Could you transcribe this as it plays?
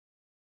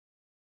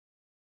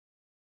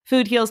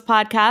Food Heals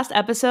Podcast,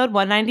 episode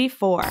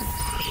 194.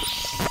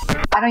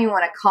 I don't even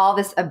want to call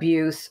this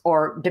abuse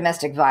or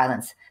domestic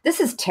violence.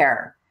 This is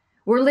terror.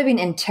 We're living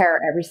in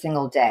terror every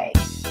single day.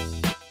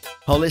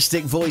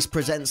 Holistic Voice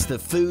presents the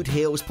Food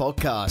Heals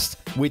Podcast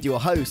with your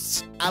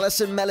hosts,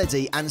 Alison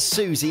Melody and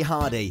Susie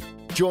Hardy.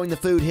 Join the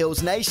Food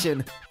Heals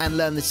Nation and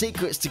learn the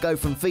secrets to go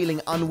from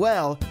feeling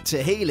unwell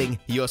to healing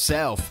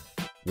yourself.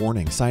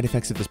 Warning, side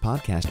effects of this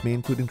podcast may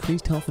include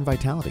increased health and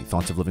vitality,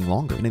 thoughts of living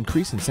longer, an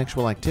increase in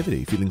sexual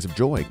activity, feelings of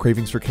joy,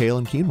 cravings for kale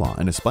and quinoa,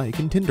 and a spike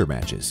in Tinder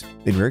matches.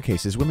 In rare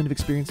cases, women have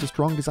experienced a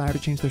strong desire to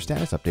change their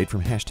status update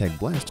from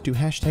 #blessed to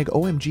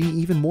 #OMG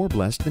even more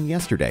blessed than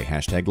yesterday,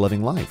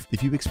 #loving life.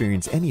 If you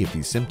experience any of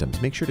these symptoms,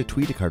 make sure to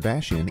tweet a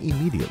Kardashian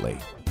immediately.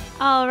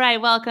 All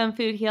right, welcome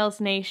Food Heals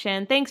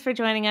Nation. Thanks for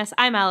joining us.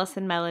 I'm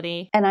Alison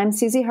Melody. And I'm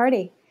Susie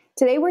Hardy.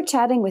 Today we're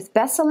chatting with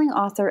best-selling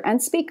author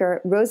and speaker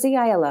Rosie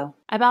Aiello.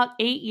 About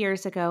 8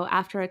 years ago,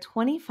 after a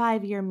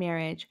 25-year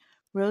marriage,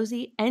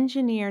 Rosie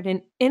engineered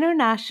an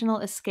international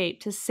escape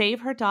to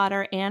save her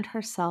daughter and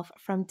herself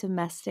from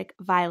domestic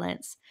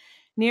violence.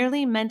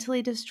 Nearly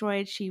mentally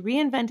destroyed, she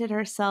reinvented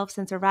herself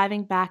since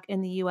arriving back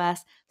in the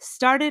U.S.,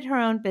 started her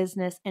own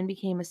business, and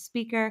became a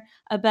speaker,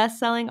 a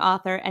best-selling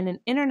author, and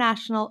an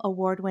international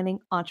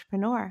award-winning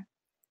entrepreneur.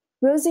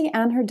 Rosie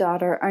and her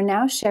daughter are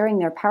now sharing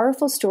their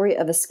powerful story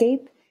of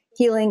escape,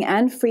 healing,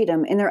 and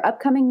freedom in their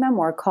upcoming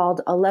memoir called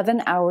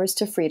 11 Hours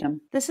to Freedom.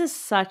 This is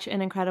such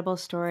an incredible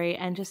story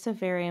and just a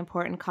very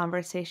important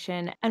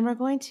conversation. And we're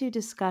going to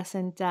discuss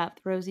in depth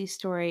Rosie's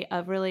story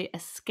of really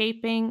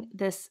escaping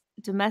this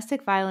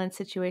domestic violence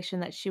situation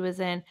that she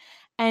was in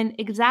and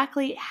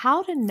exactly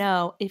how to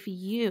know if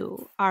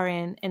you are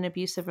in an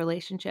abusive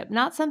relationship.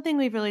 Not something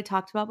we've really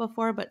talked about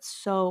before, but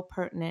so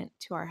pertinent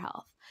to our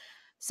health.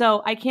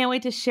 So I can't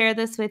wait to share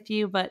this with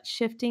you, but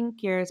shifting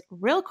gears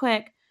real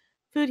quick,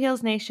 Food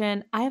Heals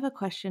Nation, I have a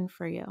question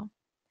for you.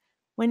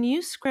 When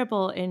you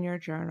scribble in your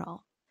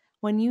journal,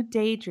 when you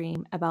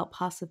daydream about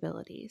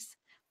possibilities,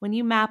 when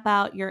you map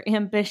out your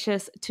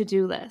ambitious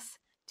to-do list,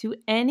 do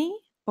any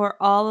or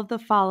all of the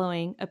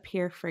following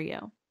appear for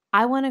you?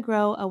 I want to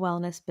grow a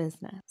wellness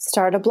business.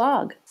 Start a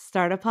blog.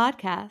 Start a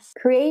podcast.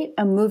 Create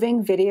a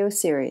moving video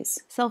series.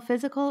 Sell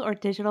physical or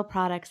digital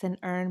products and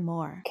earn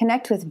more.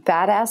 Connect with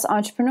badass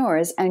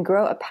entrepreneurs and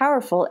grow a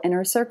powerful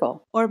inner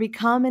circle. Or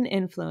become an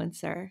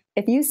influencer.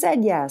 If you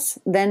said yes,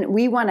 then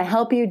we want to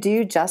help you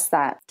do just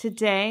that.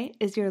 Today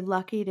is your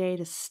lucky day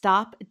to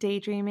stop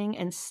daydreaming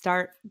and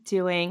start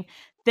doing.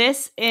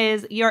 This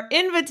is your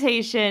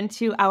invitation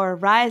to our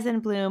Rise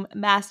and Bloom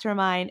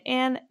Mastermind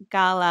and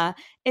Gala.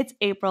 It's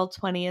April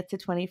 20th to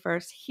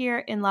 21st here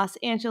in Los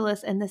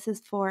Angeles, and this is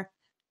for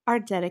our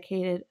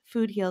dedicated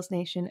Food Heals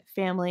Nation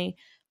family.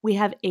 We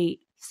have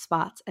 8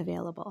 spots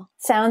available.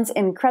 Sounds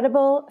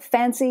incredible,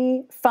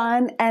 fancy,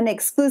 fun, and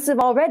exclusive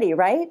already,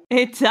 right?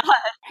 It does.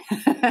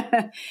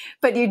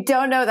 But you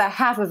don't know the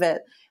half of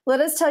it.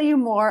 Let us tell you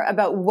more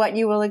about what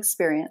you will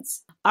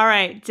experience. All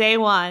right, day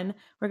 1,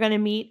 we're going to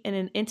meet in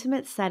an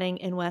intimate setting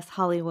in West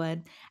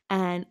Hollywood,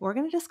 and we're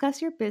going to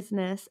discuss your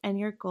business and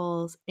your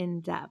goals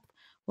in depth.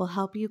 We'll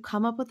help you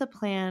come up with a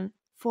plan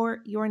for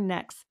your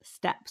next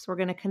steps. We're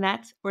going to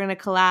connect. We're going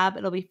to collab.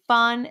 It'll be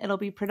fun. It'll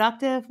be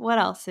productive. What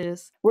else,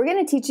 Suze? We're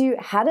going to teach you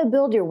how to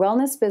build your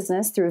wellness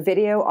business through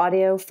video,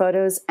 audio,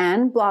 photos,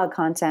 and blog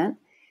content.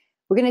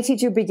 We're going to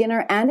teach you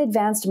beginner and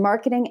advanced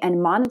marketing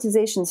and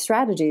monetization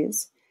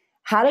strategies,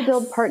 how to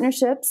build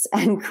partnerships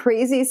and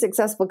crazy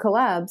successful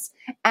collabs,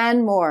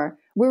 and more.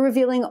 We're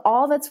revealing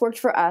all that's worked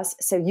for us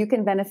so you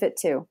can benefit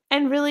too.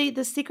 And really,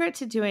 the secret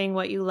to doing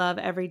what you love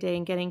every day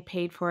and getting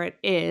paid for it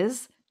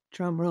is,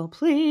 drumroll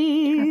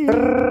please,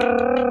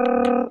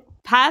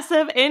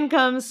 passive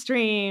income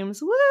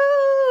streams.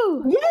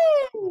 Woo!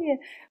 Yay!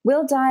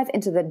 We'll dive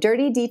into the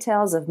dirty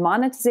details of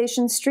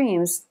monetization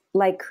streams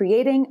like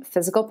creating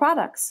physical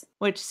products,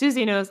 which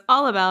Susie knows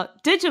all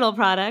about, digital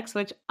products,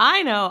 which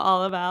I know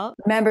all about,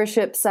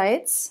 membership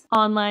sites,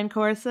 online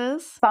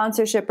courses,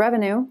 sponsorship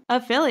revenue,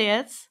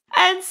 affiliates,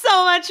 and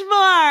so much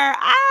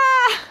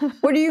more.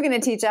 What are you going to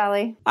teach,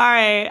 Allie? All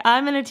right,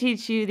 I'm going to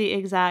teach you the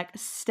exact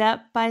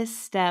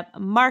step-by-step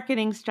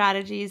marketing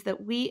strategies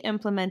that we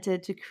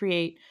implemented to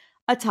create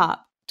a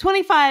top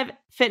 25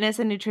 fitness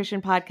and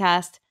nutrition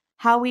podcast,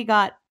 how we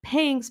got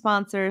paying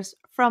sponsors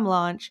from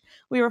launch.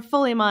 We were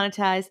fully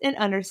monetized in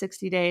under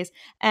 60 days,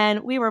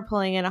 and we were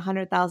pulling in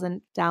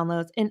 100,000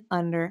 downloads in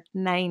under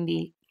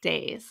 90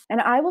 days.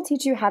 And I will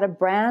teach you how to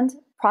brand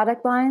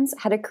product lines,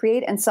 how to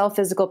create and sell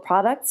physical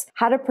products,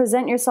 how to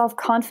present yourself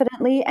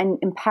confidently and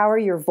empower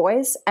your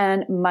voice,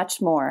 and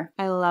much more.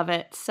 I love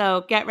it.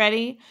 So get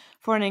ready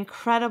for an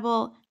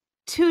incredible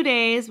 2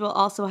 days. We'll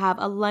also have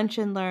a lunch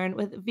and learn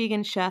with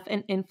vegan chef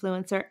and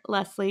influencer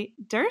Leslie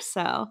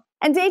Durso.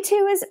 And day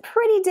 2 is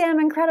pretty damn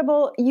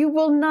incredible. You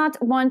will not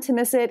want to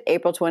miss it.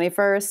 April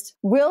 21st.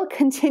 We'll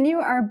continue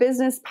our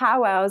business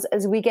powwows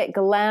as we get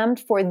glammed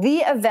for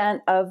the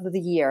event of the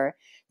year,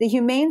 the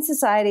Humane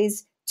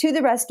Society's To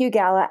the Rescue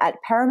Gala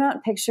at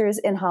Paramount Pictures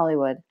in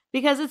Hollywood.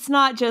 Because it's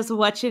not just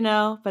what you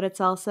know, but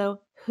it's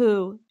also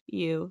who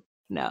you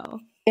know.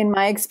 In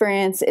my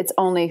experience, it's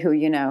only who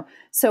you know.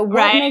 So what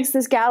Right? makes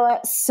this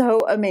gala so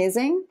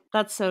amazing?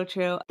 That's so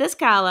true. This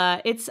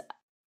gala,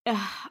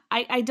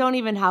 I don't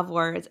even have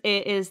words.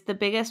 It is the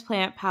biggest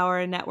plant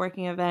power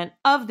networking event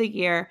of the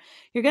year.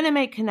 You're going to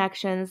make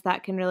connections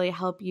that can really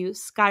help you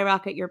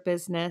skyrocket your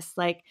business.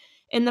 Like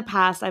in the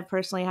past, I've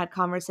personally had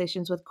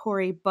conversations with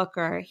Cory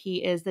Booker.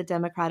 He is the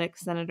Democratic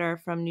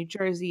senator from New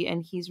Jersey,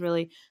 and he's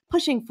really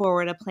pushing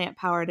forward a plant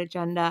powered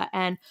agenda.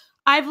 And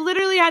I've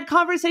literally had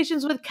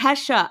conversations with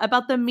Kesha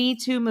about the Me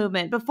Too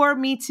movement. Before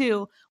Me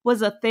Too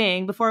was a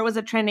thing, before it was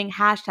a trending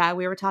hashtag,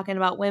 we were talking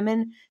about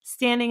women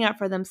standing up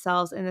for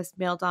themselves in this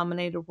male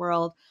dominated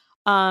world.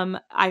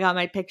 I got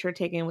my picture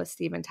taken with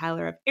Steven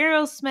Tyler of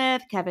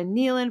Aerosmith, Kevin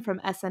Nealon from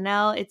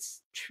SNL.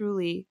 It's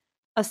truly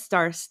a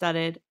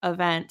star-studded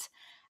event.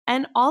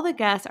 And all the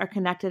guests are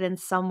connected in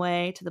some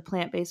way to the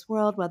plant-based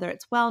world, whether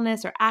it's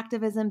wellness or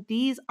activism.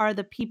 These are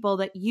the people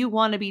that you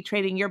want to be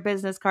trading your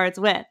business cards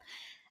with.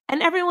 And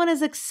everyone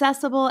is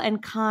accessible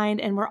and kind,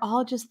 and we're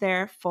all just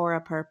there for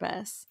a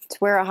purpose. To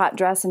wear a hot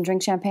dress and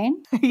drink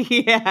champagne?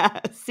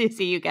 Yeah,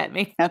 Susie, you get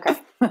me. Okay.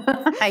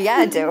 Yeah,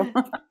 I do.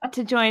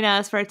 To join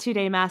us for a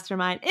 2-day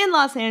mastermind in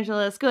Los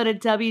Angeles, go to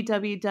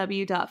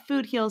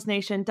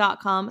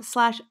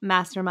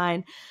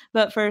www.foodhealsnation.com/mastermind.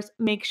 But first,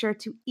 make sure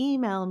to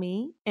email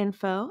me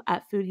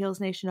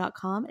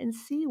info@foodhealsnation.com and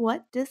see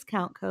what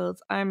discount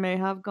codes I may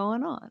have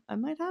going on. I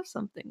might have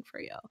something for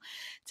you.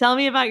 Tell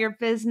me about your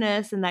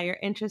business and that you're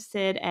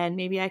interested, and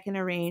maybe I can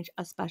arrange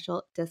a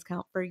special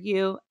discount for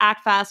you.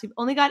 Act fast. We've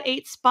only got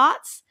 8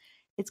 spots.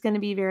 It's going to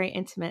be very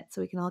intimate,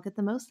 so we can all get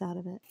the most out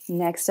of it.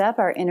 Next up,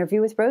 our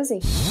interview with Rosie.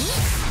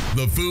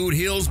 The Food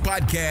Heals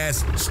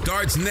Podcast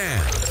starts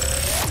now.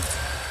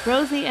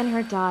 Rosie and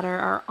her daughter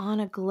are on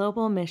a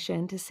global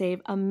mission to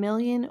save 1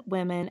 million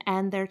women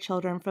and their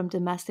children from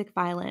domestic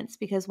violence,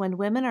 because when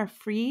women are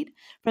freed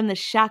from the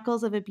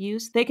shackles of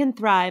abuse, they can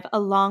thrive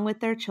along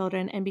with their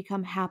children and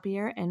become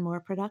happier and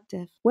more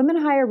productive. Women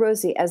hire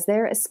Rosie as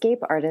their escape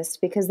artist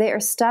because they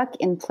are stuck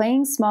in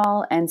playing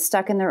small and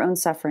stuck in their own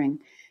suffering.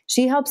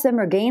 She helps them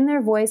regain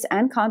their voice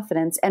and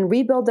confidence and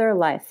rebuild their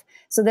life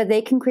so that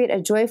they can create a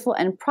joyful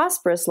and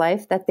prosperous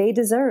life that they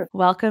deserve.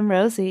 Welcome,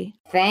 Rosie.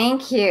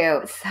 Thank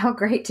you. So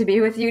great to be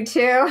with you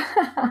too.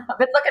 I've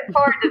been looking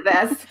forward to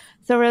this.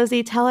 So,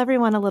 Rosie, tell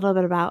everyone a little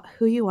bit about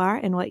who you are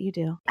and what you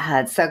do.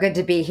 It's so good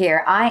to be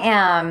here. I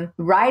am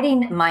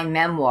writing my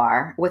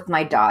memoir with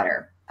my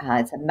daughter.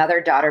 It's a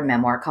mother-daughter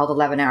memoir called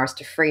 11 Hours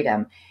to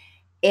Freedom.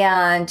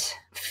 And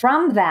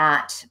from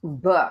that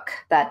book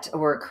that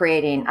we're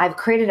creating, I've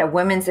created a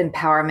women's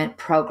empowerment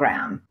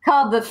program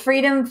called the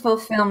Freedom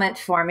Fulfillment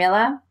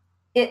Formula.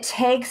 It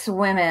takes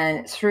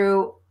women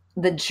through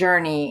the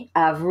journey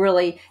of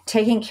really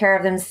taking care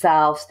of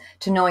themselves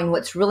to knowing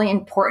what's really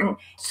important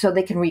so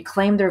they can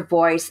reclaim their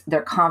voice,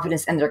 their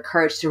confidence, and their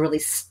courage to really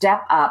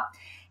step up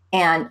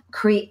and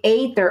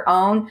create their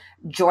own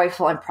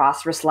joyful and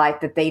prosperous life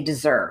that they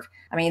deserve.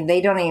 I mean,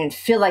 they don't even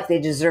feel like they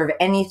deserve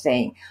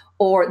anything.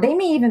 Or they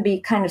may even be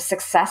kind of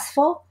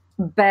successful,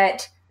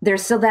 but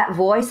there's still that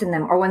voice in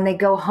them. Or when they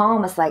go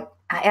home, it's like,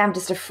 I am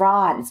just a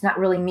fraud. It's not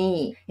really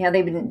me. You know,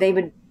 they've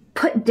been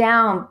put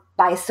down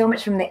by so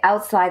much from the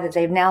outside that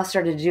they've now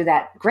started to do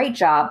that great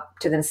job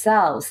to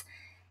themselves.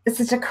 It's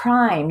such a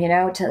crime, you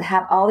know, to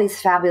have all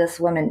these fabulous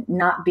women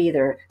not be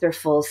their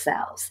full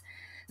selves.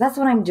 That's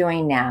what I'm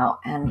doing now,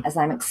 and as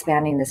I'm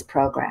expanding this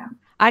program.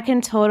 I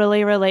can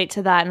totally relate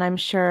to that, and I'm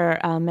sure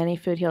many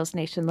Food Heals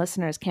Nation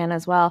listeners can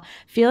as well.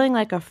 Feeling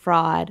like a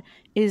fraud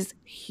is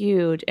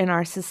huge in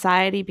our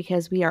society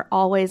because we are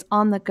always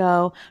on the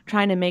go,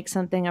 trying to make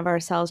something of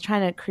ourselves,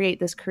 trying to create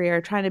this career,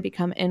 trying to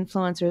become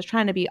influencers,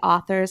 trying to be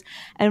authors.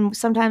 And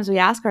sometimes we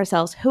ask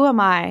ourselves, who am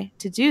I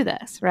to do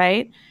this,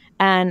 right?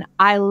 And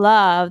I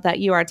love that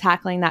you are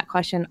tackling that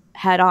question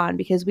head on,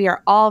 because we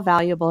are all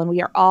valuable and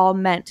we are all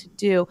meant to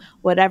do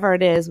whatever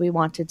it is we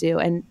want to do.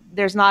 And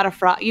there's not a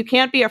fraud. You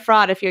can't be a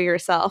fraud if you're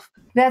yourself.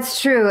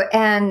 That's true.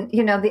 And,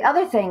 you know, the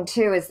other thing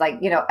too is like,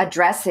 you know,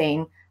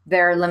 addressing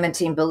their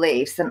limiting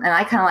beliefs. And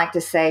I kind of like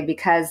to say,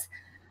 because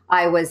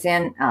I was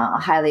in a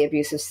highly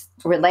abusive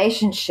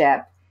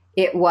relationship,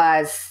 it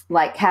was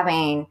like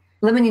having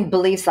limiting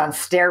beliefs on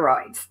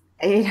steroids.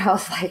 You know,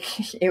 it's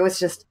like, it was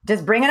just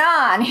bring it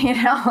on, you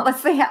know,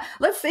 let's see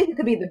who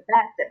could be the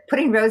best at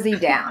putting Rosie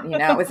down. You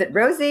know, was it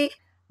Rosie?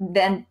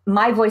 Then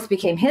my voice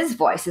became his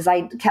voice as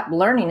I kept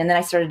learning. And then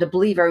I started to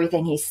believe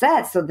everything he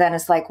said. So then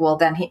it's like, well,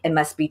 then it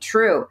must be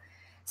true.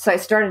 So I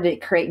started to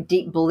create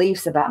deep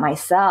beliefs about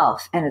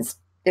myself. And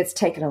it's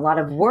taken a lot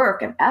of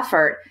work and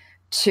effort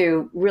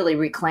to really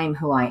reclaim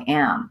who I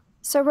am.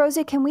 So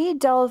Rosie, can we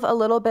delve a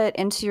little bit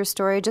into your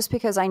story? Just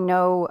because I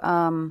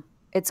know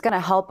it's going to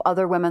help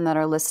other women that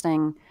are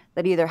listening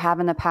that either have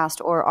in the past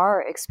or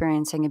are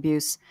experiencing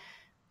abuse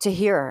to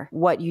hear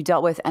what you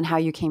dealt with and how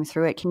you came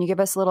through it. Can you give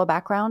us a little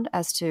background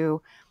as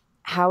to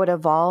how it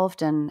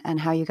evolved and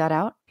how you got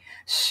out?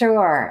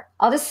 Sure.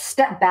 I'll just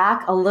step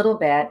back a little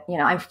bit. You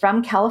know, I'm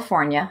from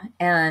California,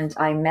 and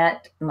I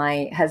met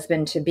my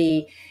husband to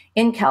be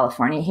in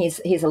California. He's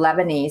a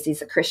Lebanese.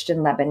 He's a Christian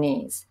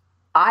Lebanese.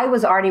 I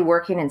was already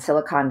working in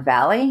Silicon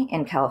Valley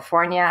in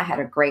California. I had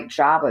a great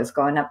job. I was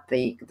going up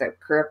the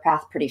career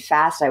path pretty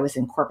fast. I was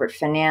in corporate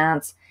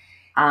finance.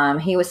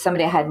 He was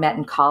somebody I had met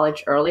in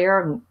college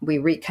earlier. We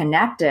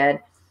reconnected.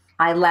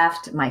 I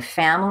left my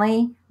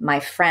family, my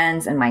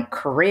friends, and my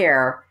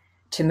career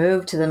to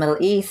move to the Middle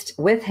East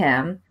with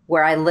him,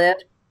 where I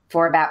lived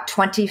for about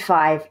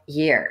 25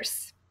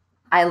 years.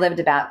 I lived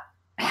about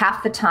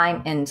half the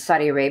time in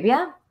Saudi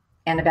Arabia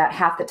and about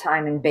half the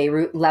time in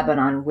Beirut,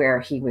 Lebanon, where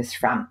he was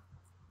from.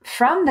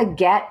 From the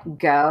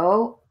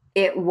get-go,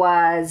 it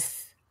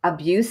was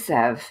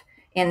abusive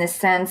in the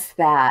sense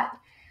that,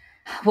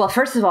 well,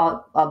 first of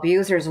all,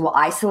 abusers will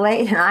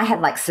isolate, and I had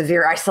like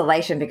severe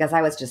isolation because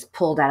I was just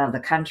pulled out of the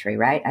country,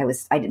 right?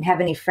 I didn't have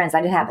any friends.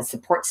 I didn't have a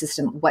support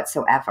system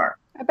whatsoever.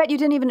 I bet you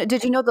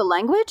did you know the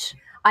language?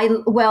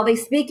 Well, they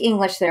speak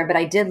English there, but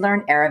I did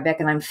learn Arabic,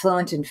 and I'm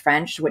fluent in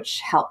French,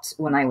 which helped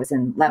when I was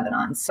in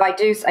Lebanon. So I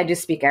do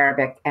speak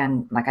Arabic,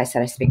 and like I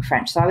said, I speak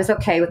French. So I was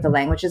okay with the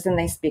languages, and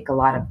they speak a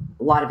lot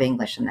of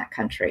English in that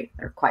country.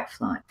 They're quite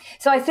fluent.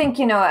 So I think,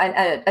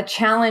 a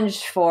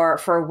challenge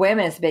for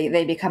women is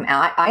they become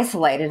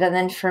isolated, and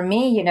then for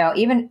me,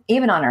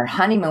 even on our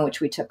honeymoon, which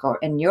we took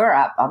in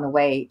Europe on the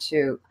way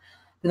to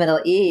the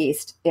Middle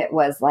East, it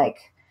was like,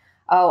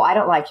 oh, I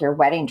don't like your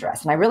wedding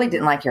dress. And I really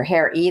didn't like your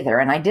hair either.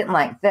 And I didn't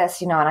like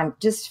this, and I'm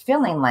just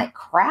feeling like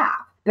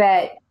crap.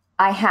 But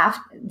I have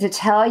to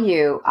tell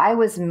you, I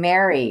was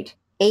married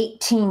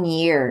 18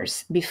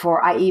 years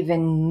before I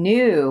even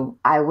knew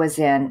I was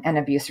in an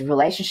abusive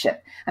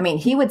relationship. I mean,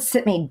 he would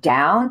sit me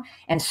down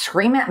and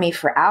scream at me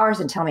for hours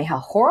and tell me how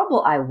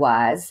horrible I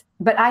was.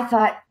 But I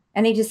thought,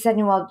 and he just said,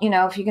 well,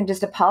 if you can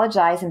just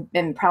apologize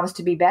and promise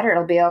to be better,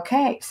 it'll be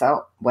okay.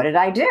 So what did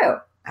I do?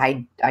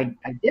 I did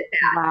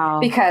that. Wow.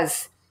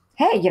 Because,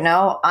 hey,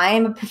 I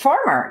am a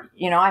performer.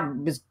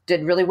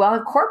 Did really well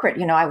in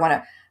corporate. I want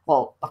to,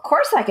 well, of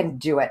course I can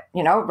do it,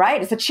 right?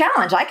 It's a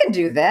challenge. I can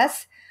do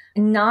this.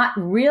 Not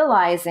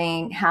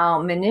realizing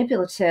how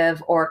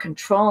manipulative or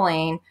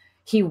controlling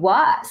he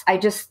was. I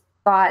just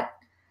thought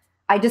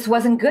I just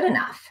wasn't good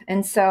enough.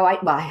 And so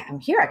I'm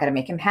here. I got to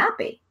make him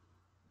happy.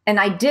 And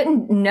I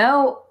didn't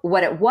know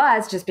what it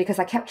was just because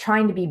I kept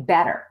trying to be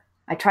better.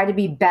 I tried to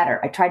be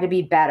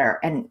better,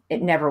 and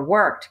it never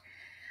worked.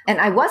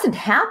 And I wasn't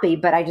happy,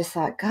 but I just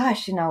thought,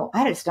 gosh,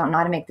 I just don't know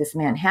how to make this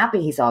man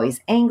happy. He's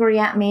always angry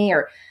at me.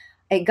 Or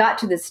it got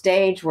to the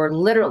stage where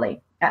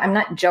literally, I'm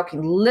not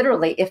joking,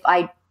 literally, if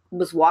I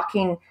was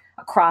walking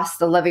across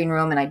the living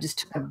room and I just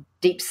took a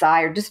deep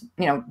sigh or just,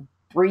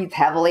 breathe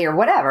heavily or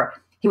whatever,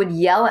 he would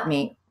yell at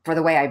me for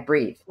the way I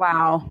breathe.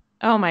 Wow.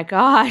 Oh my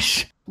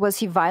gosh. Was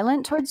he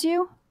violent towards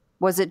you?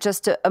 Was it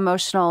just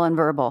emotional and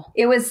verbal?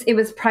 It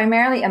was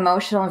primarily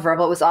emotional and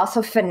verbal. It was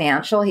also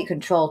financial. He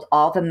controlled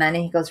all the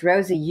money. He goes,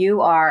 Rosie,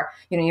 you are,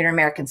 you're an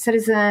American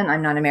citizen.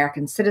 I'm not an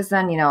American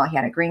citizen. He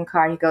had a green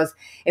card. He goes,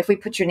 if we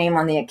put your name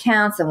on the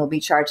accounts, then we'll be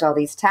charged all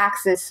these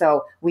taxes.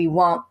 So we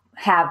won't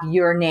have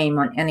your name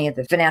on any of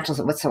the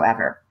financials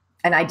whatsoever.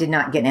 And I did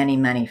not get any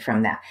money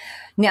from that.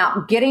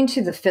 Now, getting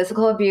to the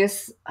physical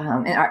abuse,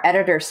 and our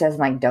editor says,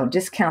 don't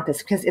discount this,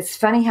 because it's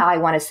funny how I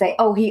want to say,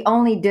 oh, he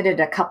only did it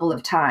a couple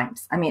of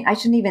times. I mean, I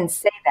shouldn't even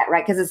say that,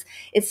 right? Because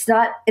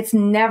it's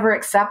never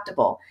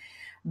acceptable.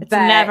 It's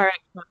never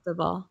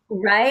acceptable.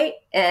 Right?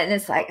 And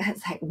it's like,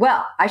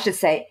 well, I should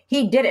say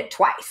he did it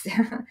twice.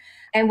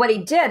 And what he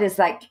did is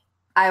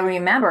I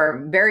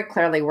remember very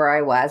clearly where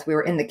I was. We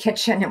were in the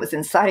kitchen. It was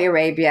in Saudi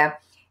Arabia.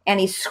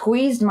 And he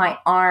squeezed my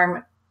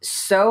arm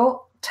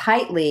so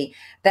tightly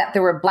that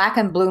there were black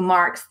and blue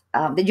marks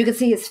that you could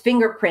see his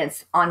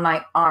fingerprints on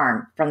my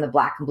arm from the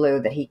black and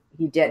blue that he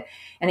did.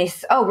 And he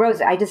said, oh,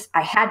 Rose, I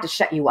had to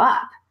shut you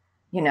up.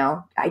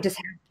 I just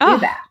had to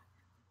do that.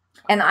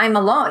 And I'm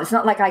alone. It's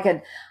not like I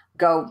could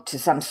go to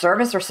some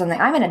service or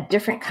something. I'm in a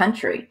different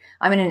country.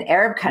 I'm in an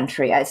Arab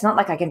country. It's not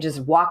like I can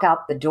just walk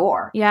out the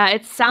door. Yeah,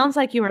 it sounds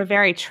like you were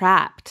very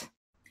trapped.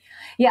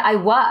 Yeah, I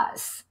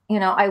was.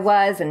 I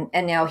was,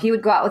 and he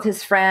would go out with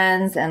his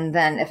friends. And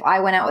then if I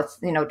went out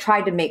with,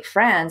 tried to make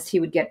friends, he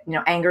would get,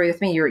 angry with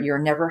me. You're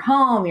never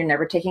home. You're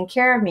never taking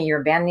care of me.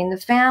 You're abandoning the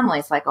family.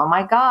 It's like, oh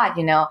my God,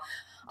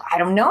 I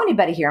don't know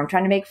anybody here. I'm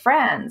trying to make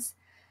friends.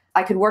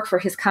 I could work for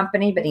his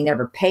company, but he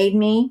never paid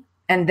me.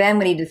 And then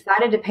when he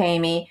decided to pay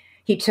me,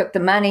 he took the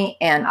money,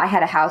 and I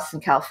had a house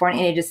in California,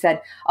 and he just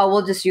said, oh,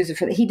 we'll just use it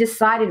for that. He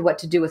decided what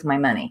to do with my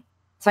money.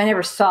 So I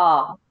never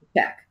saw the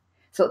check.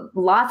 So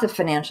lots of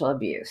financial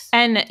abuse.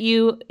 And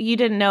you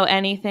didn't know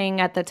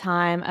anything at the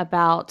time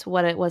about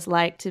what it was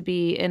like to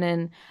be in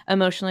an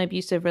emotionally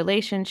abusive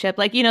relationship.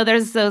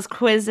 There's those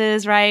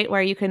quizzes, right,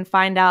 where you can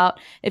find out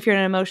if you're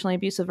in an emotionally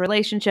abusive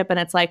relationship, and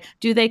it's like,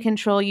 do they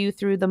control you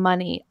through the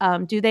money?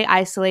 Do they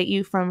isolate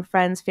you from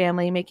friends,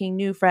 family, making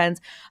new friends,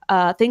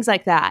 things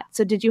like that?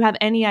 So did you have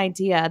any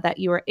idea that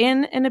you were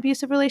in an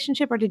abusive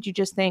relationship, or did you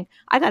just think,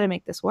 I got to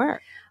make this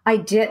work? I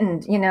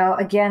didn't.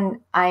 Again,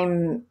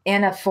 I'm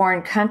in a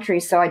foreign country,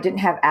 so I didn't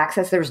have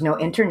access. There was no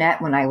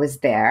internet when I was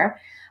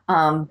there.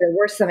 There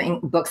were some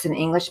books in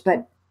English,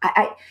 but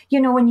I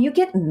when you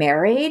get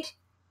married,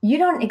 you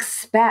don't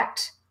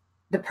expect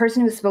the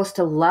person who's supposed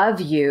to love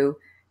you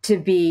to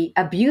be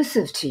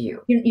abusive to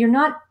you. You're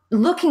not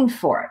looking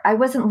for it. I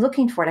wasn't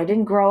looking for it. I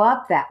didn't grow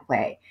up that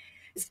way.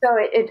 So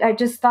I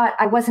just thought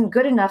I wasn't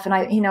good enough.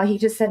 And he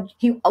just said,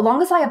 as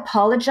long as I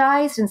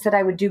apologized and said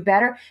I would do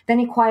better, then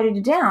he quieted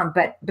it down.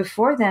 But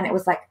before then, it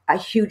was like a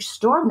huge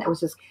storm that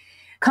was just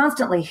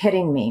constantly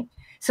hitting me.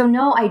 So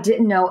no, I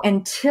didn't know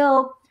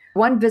until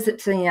one visit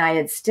to the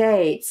United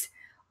States,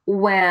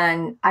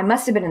 when I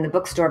must have been in the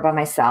bookstore by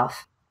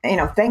myself.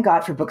 Thank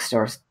God for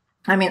bookstores.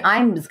 I mean,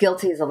 I'm as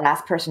guilty as the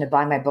last person to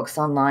buy my books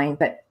online,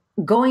 but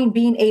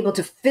being able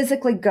to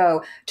physically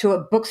go to a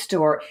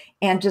bookstore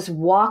and just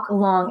walk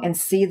along and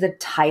see the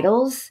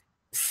titles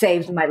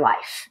saved my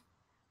life.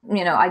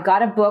 I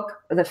got a book.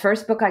 The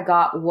first book I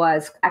got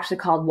was actually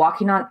called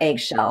Walking on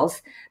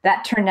Eggshells.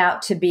 That turned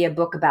out to be a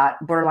book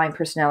about borderline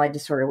personality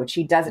disorder, which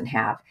he doesn't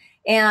have.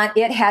 And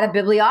it had a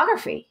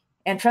bibliography.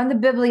 And from the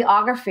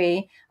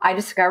bibliography, I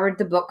discovered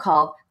the book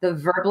called The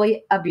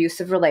Verbally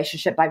Abusive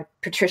Relationship by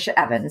Patricia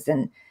Evans.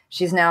 And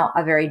she's now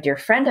a very dear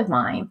friend of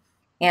mine.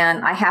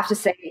 And I have to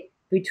say,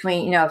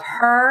 between,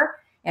 her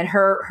and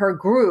her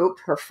group,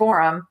 her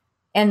forum,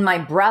 and my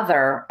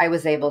brother, I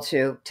was able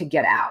to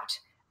get out.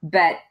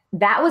 But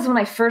that was when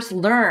I first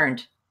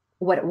learned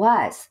what it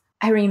was.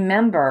 I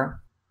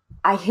remember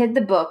I hid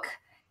the book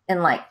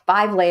in like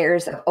 5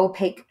 layers of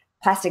opaque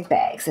plastic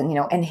bags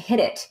and hid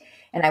it.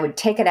 And I would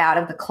take it out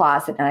of the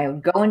closet and I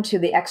would go into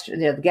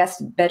the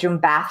guest bedroom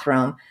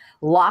bathroom,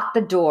 lock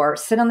the door,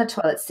 sit on the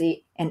toilet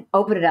seat and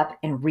open it up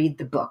and read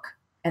the book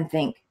and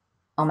think,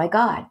 oh my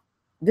God,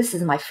 this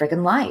is my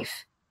friggin'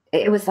 life.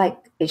 It was like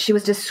she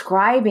was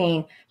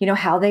describing,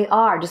 how they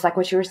are, just like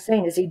what you were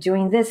saying. Is he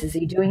doing this? Is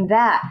he doing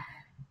that?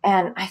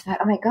 And I thought,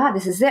 oh my God,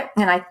 this is it.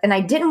 And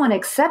I didn't want to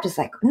accept. It's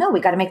like, no, we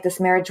got to make this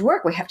marriage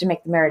work. We have to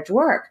make the marriage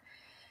work.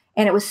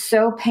 And it was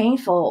so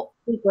painful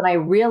when I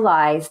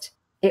realized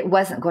it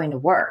wasn't going to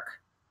work.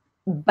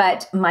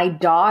 But my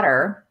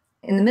daughter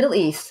in the Middle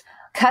East,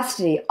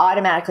 custody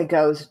automatically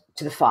goes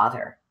to the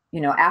father,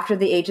 after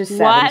the age of 7.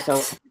 What?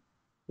 So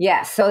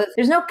yes. So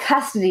there's no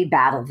custody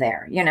battle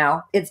there,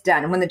 it's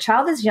done. And when the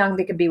child is young,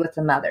 they could be with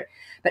the mother.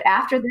 But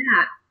after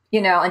that,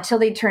 until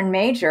they turn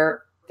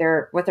major,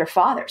 they're with their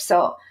father.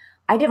 So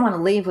I didn't want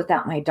to leave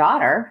without my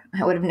daughter.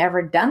 I would have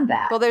never done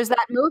that. Well, there's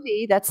that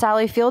movie, that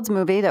Sally Fields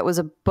movie that was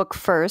a book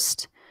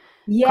first.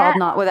 Yeah.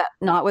 Called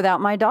Not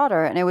Without My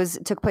Daughter. And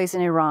it took place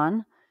in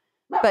Iran.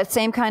 But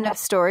same kind of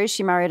story.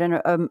 She married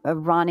an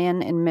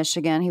Iranian in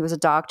Michigan. He was a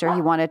doctor.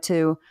 He wanted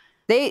to,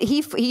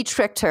 he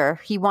tricked her.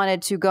 He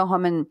wanted to go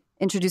home and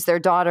introduce their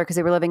daughter because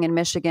they were living in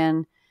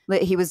Michigan.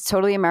 He was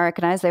totally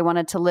Americanized. They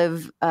wanted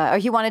to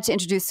he wanted to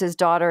introduce his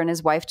daughter and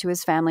his wife to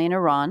his family in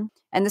Iran.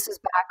 And this was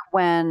back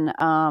when,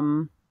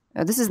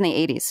 this is in the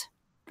 80s,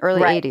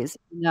 early Right. 80s.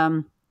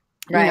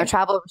 Right.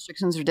 Travel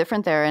restrictions are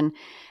different there. And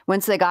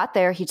once they got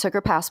there, he took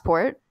her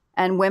passport,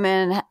 and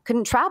women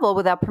couldn't travel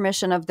without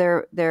permission of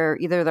either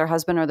their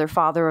husband or their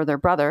father or their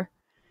brother.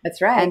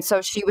 That's right. And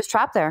so she was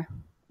trapped there.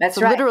 That's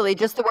So right. literally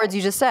just the words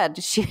you just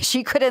said.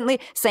 She couldn't leave.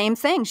 Same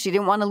thing. She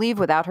didn't want to leave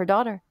without her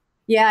daughter.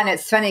 Yeah. And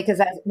it's funny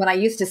because when I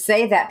used to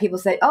say that, people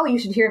say, oh, you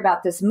should hear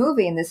about this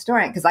movie and this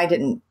story. Because I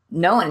didn't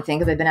know anything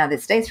because I've been out of the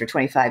States for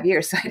 25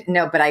 years. So I didn't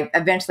know, but I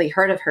eventually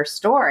heard of her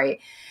story.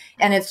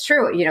 And it's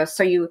true,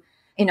 so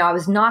I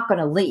was not going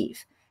to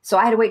leave. So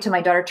I had to wait till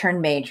my daughter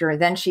turned major.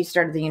 Then she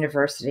started the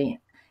university.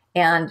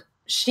 And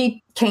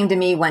she came to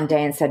me one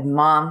day and said,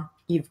 Mom,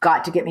 you've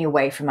got to get me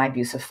away from my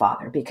abusive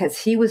father,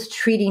 because he was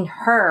treating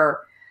her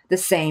the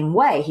same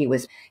way. He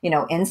was,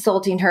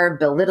 insulting her,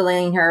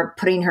 belittling her,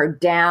 putting her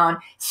down,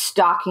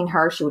 stalking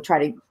her. She would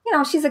try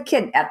to, she's a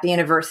kid at the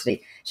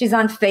university. She's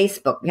on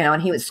Facebook,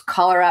 and he would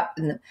call her up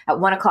at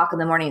 1:00 in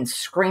the morning and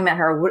scream at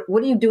her,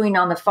 what are you doing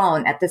on the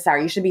phone at this hour?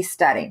 You should be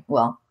studying.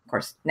 Well, of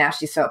course, now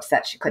she's so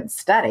upset she couldn't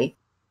study.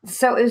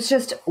 So it was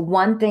just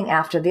one thing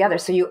after the other.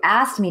 So you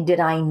asked me, did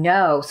I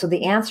know? So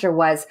the answer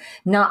was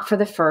not for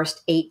the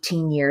first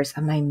 18 years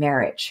of my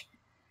marriage,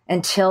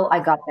 until I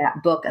got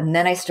that book. And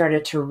then I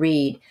started to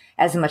read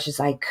as much as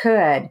I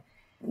could.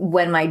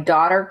 When my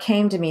daughter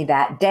came to me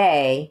that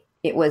day,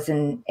 it was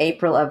in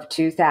April of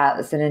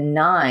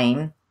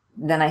 2009.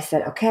 Then I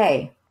said,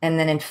 okay. And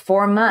then in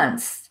 4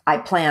 months, I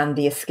planned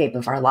the escape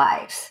of our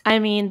lives. I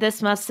mean,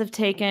 this must have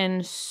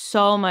taken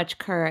so much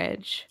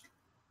courage.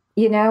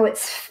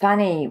 It's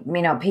funny,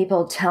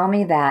 people tell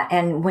me that.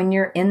 And when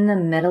you're in the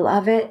middle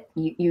of it,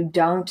 you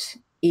don't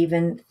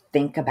even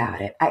think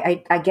about it.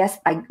 I guess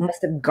I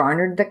must have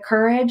garnered the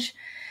courage,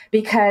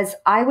 because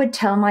I would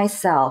tell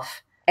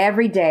myself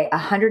every day,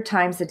 100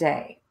 times a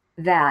day,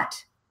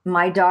 that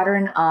my daughter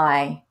and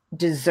I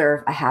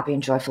deserve a happy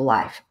and joyful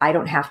life. I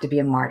don't have to be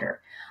a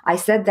martyr. I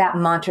said that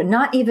mantra,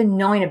 not even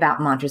knowing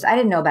about mantras. I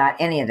didn't know about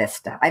any of this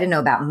stuff. I didn't know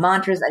about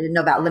mantras. I didn't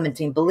know about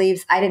limiting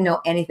beliefs. I didn't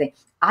know anything.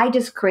 I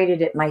just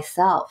created it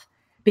myself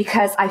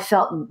because I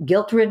felt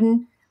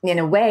guilt-ridden in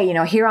a way.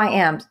 Here I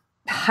am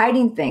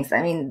hiding things.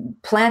 I mean,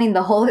 planning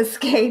the whole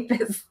escape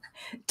is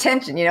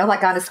tension,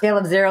 like on a scale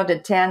of 0 to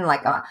 10,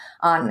 like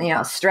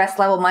on stress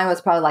level, mine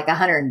was probably like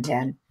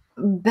 110.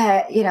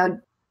 But,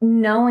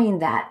 knowing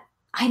that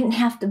I didn't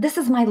have to. This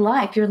is my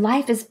life. Your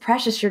life is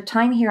precious. Your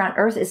time here on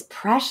earth is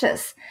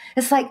precious.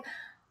 It's like,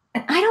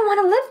 I don't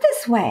want to live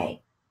this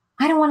way.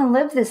 I don't want to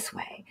live this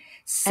way.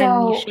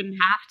 And you So shouldn't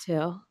have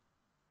to.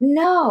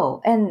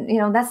 no. And,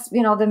 that's,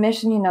 the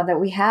mission, that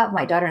we have,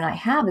 my daughter and I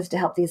have, is to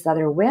help these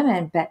other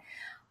women. But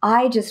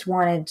I just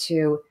wanted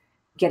to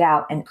get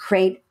out and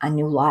create a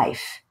new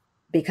life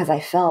because I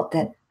felt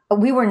that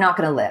we were not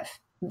going to live.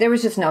 There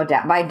was just no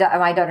doubt. My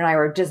daughter and I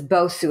were just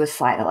both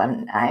suicidal.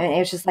 And it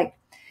was just like,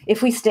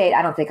 if we stayed,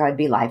 I don't think I would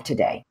be alive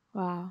today.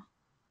 Wow.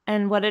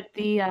 And what did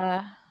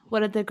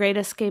the Great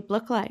Escape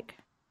look like?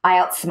 I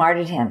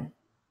outsmarted him.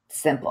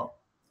 Simple.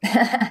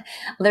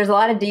 There's a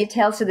lot of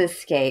details to the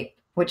escape,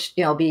 which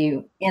will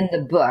be in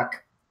the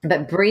book.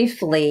 But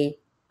briefly,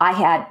 I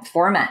had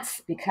 4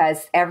 months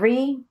because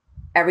every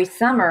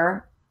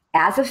summer,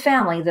 as a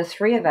family, the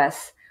 3 of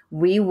us,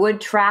 we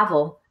would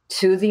travel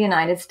to the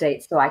United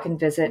States so I can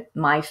visit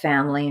my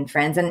family and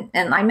friends. And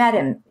I met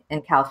him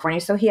in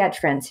California, so he had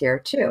friends here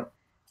too.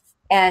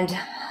 And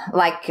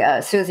like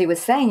Susie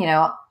was saying,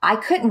 I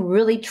couldn't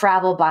really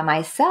travel by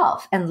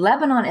myself. And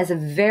Lebanon is a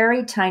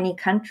very tiny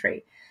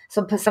country.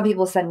 So some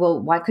people said,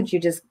 well, why couldn't you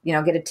just,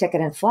 get a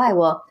ticket and fly?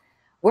 Well,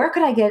 where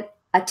could I get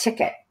a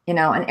ticket,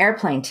 an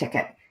airplane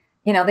ticket?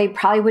 They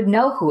probably would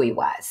know who he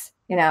was,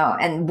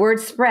 and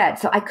word spread.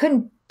 So I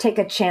couldn't take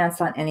a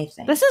chance on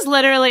anything. This is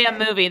literally a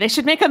movie. They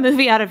should make a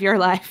movie out of your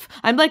life.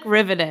 I'm like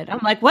riveted.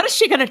 I'm like, what is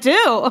she going to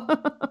do?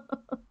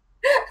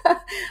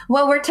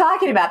 Well, we're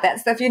talking about that.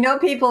 So if you know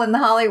people in the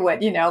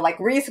Hollywood, like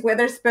Reese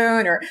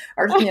Witherspoon or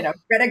Greta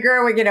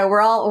Gerwig,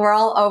 we're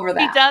all over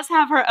that. She does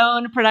have her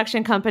own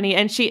production company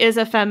and she is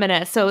a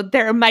feminist. So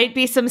there might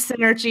be some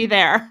synergy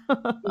there.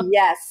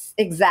 Yes,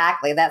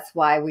 exactly. That's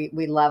why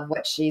we love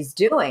what she's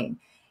doing.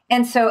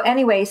 And so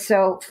anyway,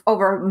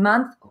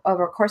 over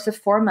a course of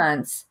 4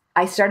 months,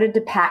 I started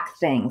to pack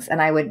things,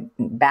 and I would,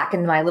 back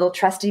in my little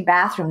trusty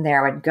bathroom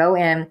there, I would go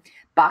in,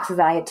 boxes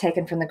that I had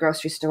taken from the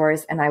grocery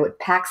stores, and I would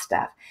pack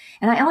stuff.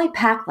 And I only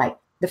packed,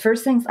 the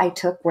first things I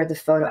took were the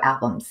photo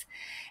albums,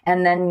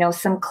 and then,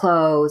 some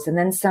clothes, and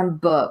then some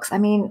books. I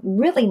mean,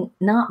 really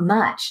not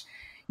much.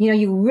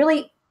 You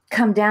really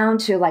come down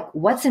to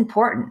what's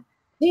important.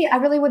 Gee, I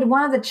really would have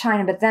wanted the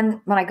China, but then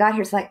when I got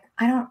here, it's like,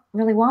 I don't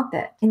really want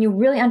that. And you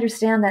really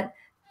understand that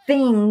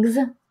things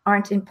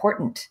aren't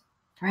important,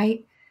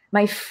 right?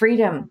 My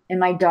freedom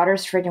and my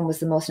daughter's freedom was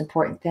the most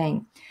important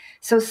thing.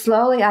 So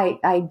slowly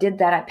I did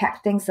that. I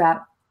packed things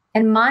up.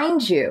 And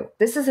mind you,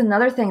 this is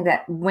another thing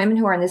that women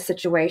who are in this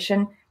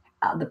situation,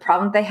 the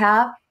problem they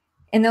have,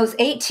 in those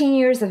 18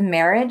 years of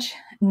marriage,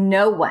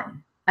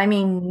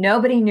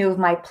 nobody knew of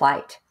my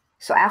plight.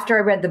 So after I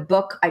read the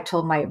book, I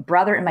told my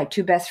brother and my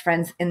 2 best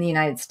friends in the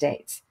United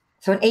States.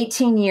 So in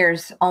 18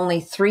 years, only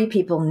 3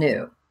 people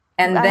knew.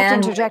 And I have to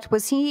then interject.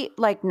 Was he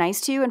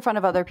nice to you in front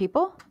of other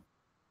people?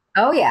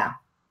 Oh, yeah.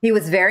 He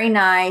was very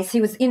nice.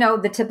 He was,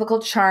 the typical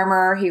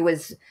charmer. He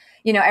was,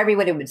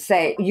 everybody would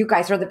say, you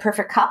guys are the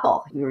perfect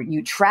couple.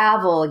 You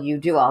travel, you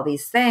do all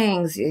these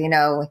things,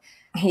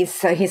 he's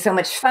so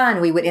much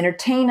fun. We would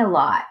entertain a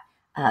lot.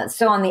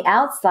 So on the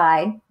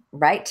outside,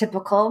 right,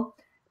 typical,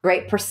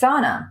 great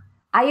persona.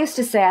 I used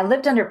to say I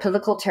lived under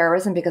political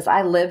terrorism because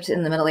I lived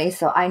in the Middle East,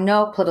 so I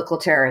know political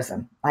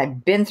terrorism.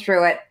 I've been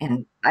through it,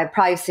 and I've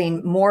probably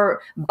seen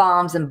more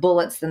bombs and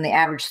bullets than the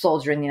average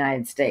soldier in the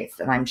United States,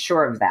 and I'm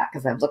sure of that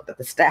because I've looked at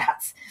the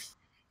stats.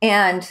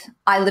 And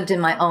I lived in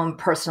my own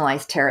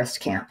personalized terrorist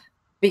camp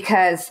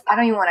because I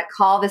don't even want to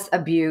call this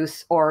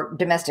abuse or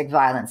domestic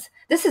violence.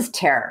 This is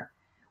terror.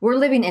 We're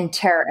living in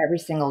terror every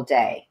single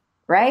day,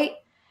 right?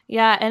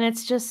 Yeah, and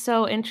it's just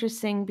so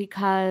interesting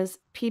because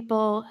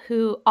people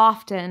who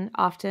often,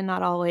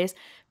 not always,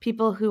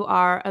 people who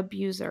are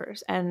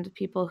abusers and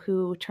people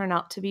who turn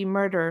out to be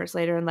murderers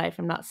later in life.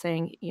 I'm not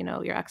saying,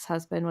 your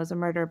ex-husband was a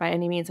murderer by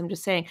any means. I'm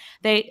just saying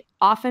they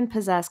often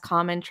possess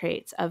common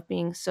traits of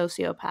being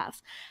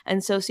sociopaths.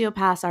 And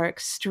sociopaths are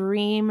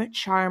extreme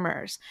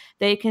charmers.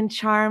 They can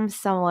charm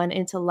someone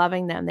into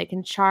loving them. They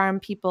can charm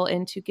people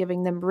into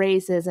giving them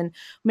raises and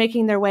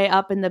making their way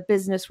up in the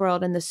business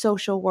world and the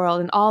social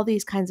world and all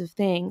these kinds of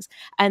things.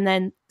 And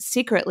then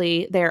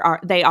secretly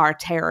they are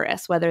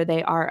terrorists, whether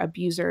they are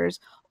abusers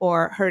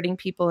or hurting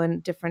people in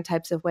different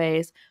types of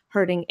ways,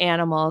 hurting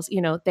animals.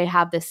 They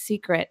have this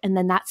secret, and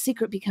then that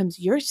secret becomes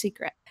your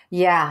secret.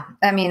 Yeah,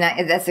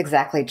 that's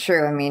exactly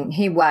true.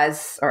 He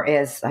was, or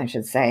is, I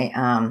should say,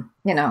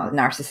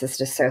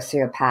 narcissist,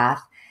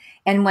 sociopath.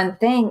 And one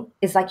thing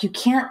is you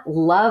can't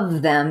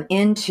love them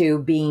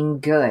into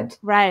being good.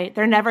 Right.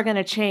 They're never going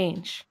to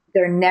change.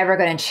 They're never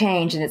going to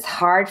change. And it's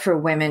hard for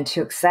women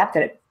to accept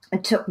it.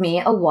 It took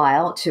me a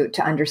while to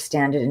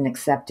understand it and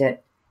accept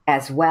it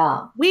as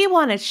well. We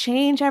want to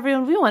change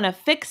everyone. We want to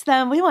fix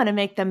them. We want to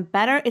make them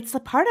better. It's a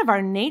part of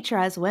our nature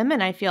as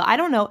women, I feel. I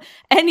don't know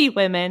any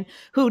women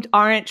who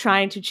aren't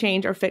trying to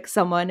change or fix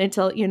someone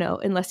until,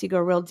 unless you go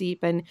real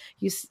deep and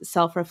you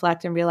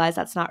self-reflect and realize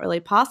that's not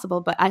really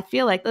possible. But I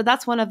feel like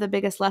that's one of the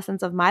biggest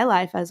lessons of my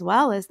life as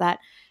well, is that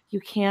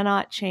you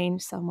cannot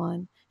change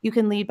someone. you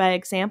can lead by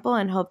example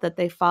and hope that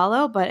they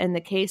follow. But in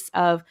the case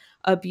of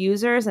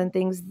abusers and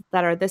things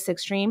that are this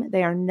extreme,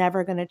 they are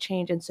never going to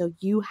change. And so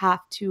you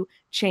have to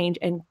change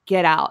and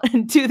get out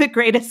and do the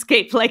great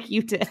escape like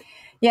you did.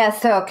 Yeah,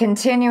 so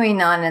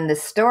continuing on in the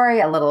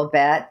story a little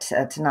bit,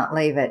 to not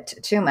leave it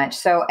too much.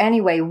 So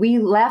anyway, we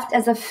left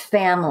as a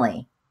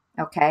family,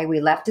 okay?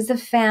 We left as a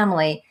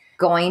family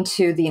going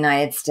to the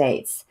United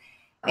States.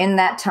 In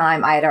that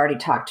time, I had already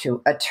talked to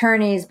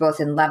attorneys, both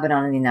in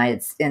Lebanon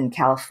and in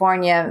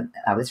California.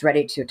 I was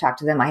ready to talk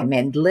to them. I had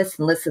made lists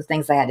and lists of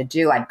things I had to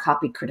do. I'd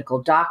copied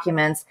critical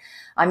documents.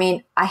 I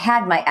mean, I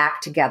had my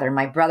act together.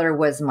 My brother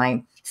was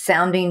my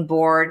sounding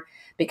board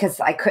because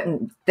I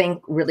couldn't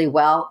think really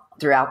well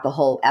throughout the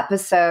whole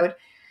episode,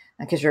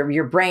 because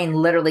your brain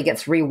literally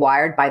gets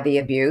rewired by the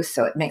abuse.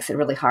 So it makes it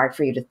really hard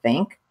for you to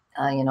think,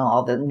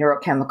 all the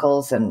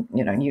neurochemicals, and,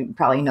 you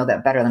probably know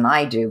that better than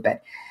I do,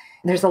 but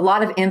there's a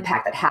lot of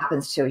impact that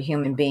happens to a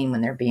human being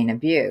when they're being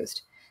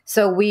abused.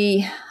 So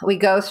we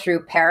go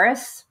through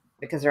Paris,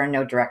 because there are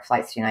no direct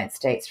flights to the United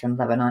States from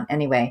Lebanon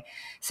anyway.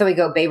 So we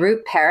go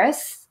Beirut,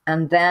 Paris,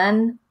 and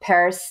then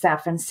Paris, San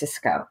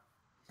Francisco.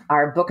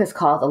 Our book is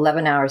called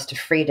 11 Hours to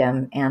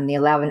Freedom, and the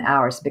 11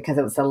 hours because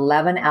it was an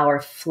 11-hour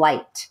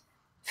flight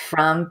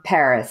from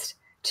Paris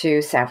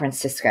to San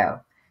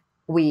Francisco.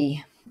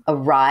 We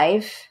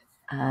arrive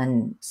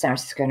on San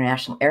Francisco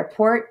International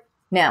Airport.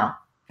 Now,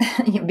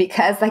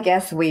 because I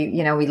guess we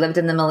lived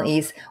in the Middle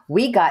East,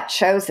 we got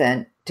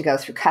chosen to go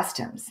through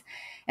customs.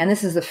 And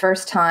this is the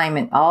first time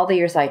in all the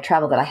years I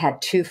traveled that I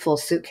had 2 full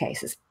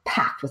suitcases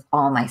packed with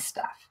all my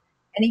stuff.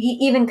 And he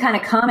even kind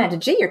of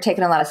commented, gee, you're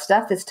taking a lot of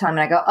stuff this time. And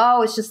I go,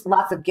 oh, it's just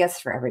lots of gifts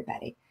for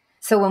everybody.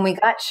 So when we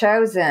got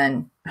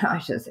chosen,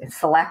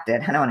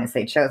 selected, I don't want to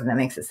say chosen, that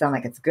makes it sound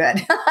like it's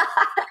good.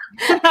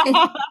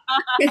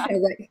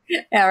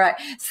 Yeah, right.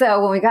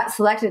 So when we got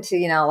selected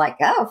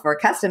to, for a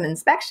custom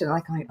inspection, I'm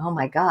like, oh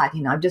my God,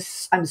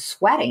 I'm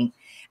sweating.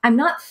 I'm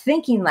not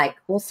thinking like,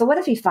 well, so what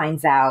if he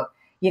finds out,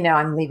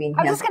 I'm leaving him?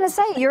 I was just going to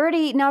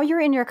say, now you're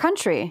in your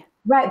country.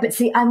 Right. But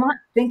see, I'm not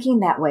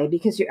thinking that way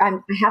because I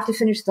have to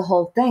finish the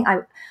whole thing.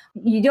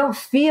 You don't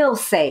feel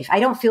safe. I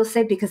don't feel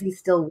safe because he's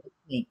still with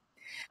me.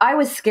 I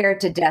was scared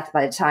to death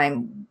by the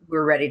time we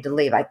were ready to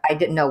leave. I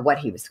didn't know what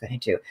he was going to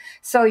do.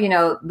 So,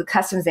 the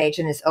customs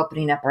agent is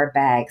opening up our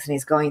bags and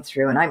he's going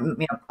through, and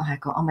I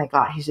go, oh my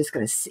God, he's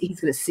going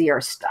to see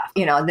our stuff,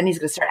 and then he's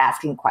going to start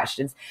asking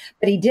questions,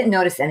 but he didn't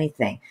notice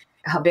anything.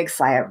 A big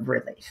sigh of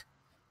relief.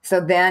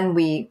 So then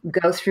we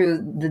go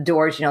through the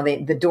doors,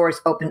 the doors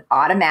open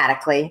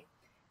automatically.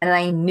 And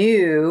I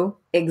knew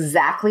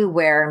exactly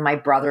where my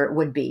brother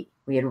would be.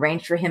 We had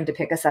arranged for him to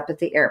pick us up at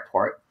the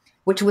airport,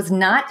 which was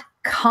not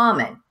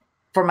common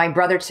for my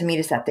brother to meet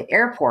us at the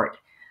airport.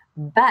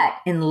 But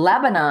in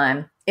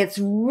Lebanon, it's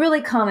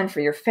really common for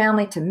your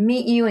family to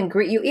meet you and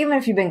greet you, even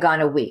if you've been gone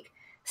a week.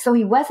 So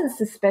he wasn't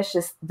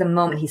suspicious the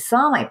moment he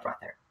saw my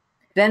brother.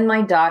 Then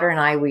my daughter and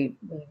I, we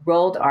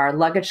rolled our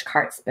luggage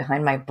carts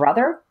behind my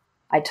brother.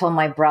 I told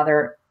my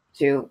brother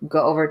to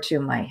go over to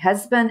my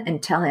husband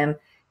and tell him,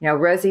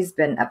 Rosie's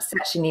been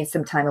upset. She needs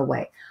some time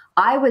away.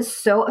 I was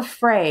so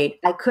afraid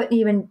I couldn't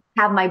even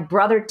have my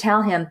brother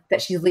tell him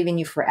that she's leaving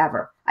you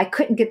forever. I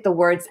couldn't get the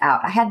words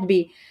out. I had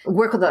to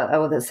work with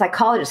a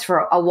psychologist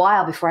for a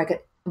while before I could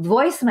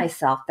voice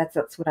myself. That's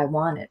what I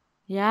wanted.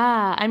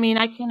 Yeah. I mean,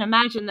 I can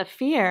imagine the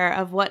fear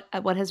of what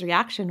his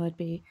reaction would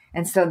be.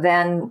 And so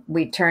then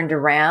we turned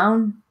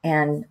around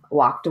and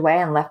walked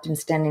away and left him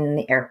standing in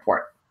the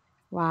airport.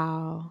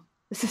 Wow.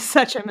 This is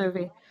such a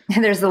movie.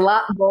 And there's a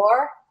lot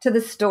more to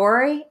the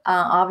story,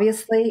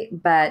 obviously,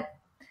 but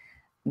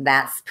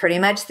that's pretty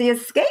much the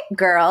escape,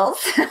 girls.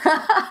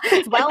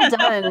 Well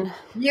done.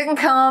 You can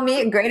call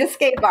me a great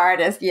escape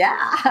artist.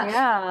 Yeah.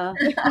 Yeah.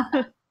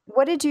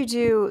 What did you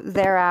do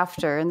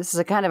thereafter? And this is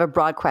a kind of a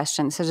broad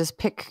question, so just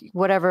pick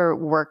whatever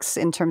works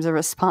in terms of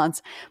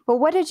response. But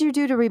what did you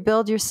do to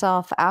rebuild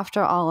yourself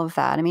after all of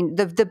that? I mean,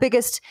 the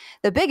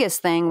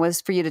biggest thing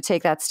was for you to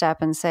take that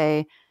step and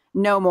say,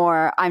 no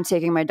more, I'm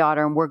taking my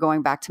daughter and we're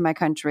going back to my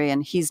country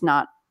and he's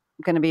not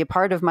going to be a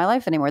part of my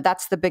life anymore.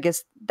 That's the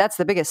biggest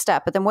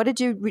step. But then what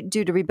did you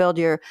do to rebuild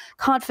your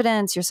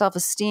confidence, your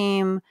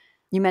self-esteem?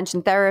 You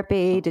mentioned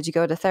therapy. Did you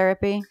go to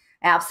therapy?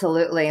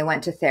 Absolutely. I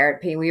went to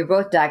therapy. We were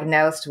both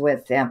diagnosed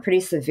with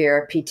pretty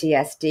severe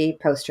PTSD,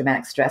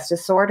 post-traumatic stress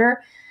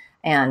disorder.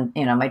 And,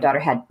 my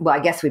daughter I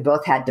guess we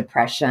both had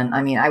depression.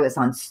 I mean,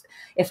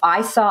 if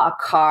I saw a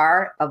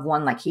car of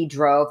one like he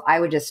drove, I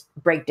would just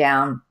break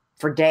down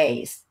for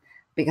days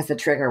because the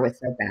trigger was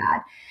so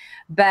bad.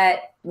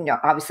 But,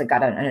 obviously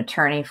got an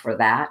attorney for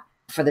that,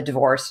 for the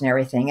divorce and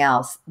everything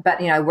else.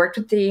 But, I worked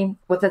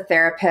with a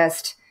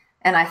therapist.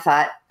 And I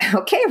thought,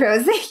 okay,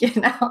 Rosie,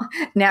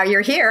 now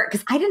you're here.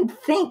 Because I didn't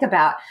think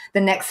about the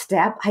next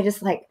step.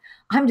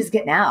 I'm just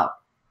getting out.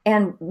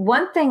 And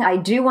one thing I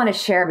do want to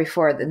share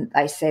before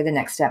I say the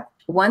next step,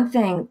 one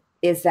thing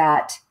is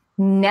that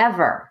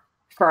never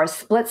for a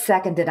split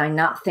second did I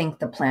not think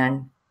the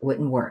plan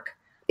wouldn't work.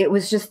 it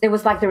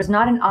was like there was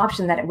not an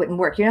option that it wouldn't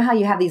work. You know how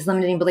you have these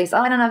limiting beliefs?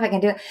 Oh, I don't know if I can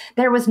do it.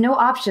 There was no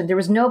option. There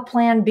was no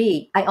plan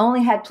B. I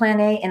only had plan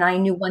A, and I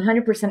knew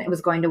 100% it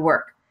was going to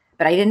work,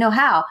 but I didn't know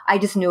how. I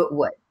just knew it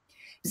would.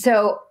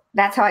 So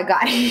that's how I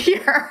got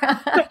here.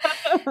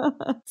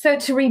 So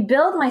to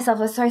rebuild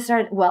myself, so I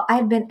started, I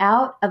had been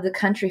out of the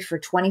country for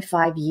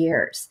 25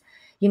 years.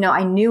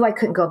 I knew I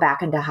couldn't go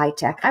back into high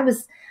tech. I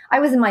was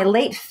in my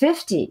late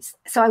 50s.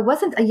 So I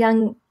wasn't a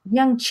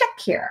young chick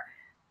here,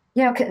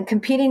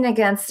 competing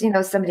against,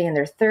 somebody in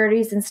their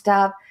 30s and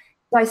stuff.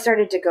 So I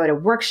started to go to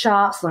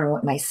workshops, learn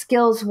what my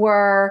skills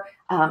were.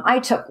 I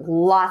took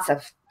lots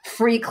of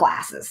free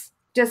classes,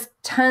 just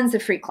tons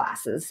of free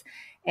classes,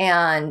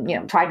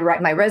 and, tried to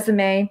write my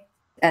resume.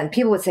 And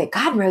people would say,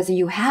 God, Rosie,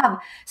 you have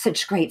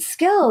such great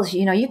skills.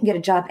 You can get a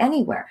job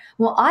anywhere.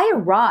 Well, I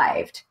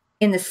arrived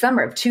in the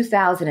summer of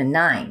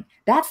 2009.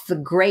 That's the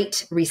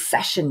Great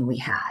Recession we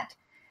had.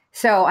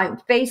 So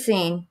I've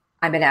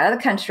been out of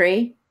the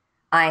country.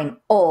 I'm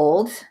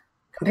old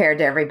compared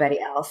to everybody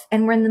else.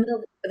 And we're in the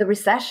middle of the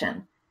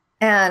recession.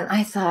 And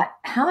I thought,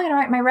 how am I going to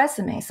write my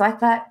resume? So I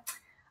thought,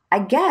 I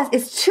guess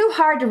it's too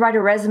hard to write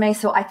a resume.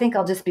 So I think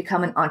I'll just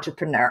become an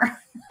entrepreneur.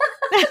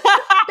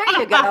 There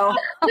you go.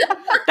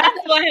 That's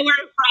why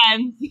we're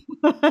friends.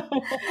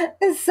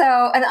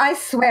 So, and I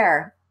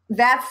swear,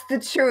 that's the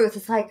truth.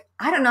 It's like,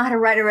 I don't know how to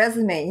write a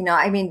resume.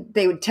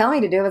 They would tell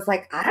me to do it. It's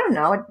like, I don't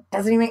know. It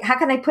doesn't even, how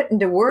can I put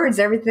into words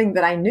everything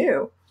that I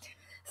knew?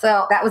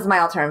 So that was my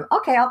alternative.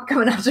 Okay, I'll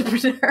become an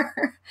entrepreneur.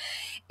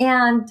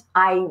 And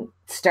I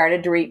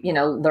started to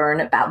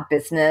learn about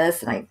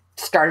business, and I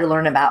started to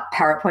learn about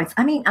PowerPoints.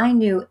 I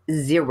knew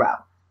zero.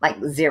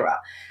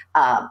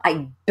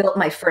 I built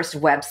my first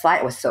website.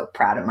 I was so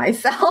proud of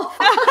myself.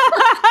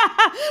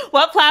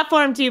 What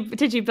platform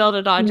did you build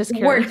it on? Just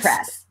curious.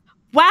 WordPress.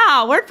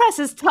 Wow, WordPress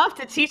is tough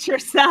to teach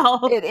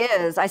yourself. It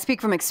is. I speak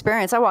from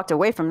experience. I walked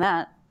away from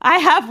that. I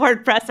have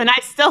WordPress, and I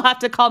still have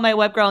to call my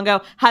web girl and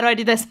go, how do I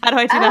do this? How do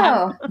I do that?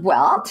 Oh,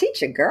 well, I'll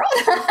teach you, girl.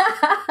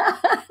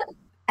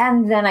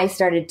 And then I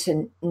started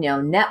to,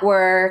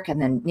 network and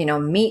then,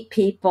 meet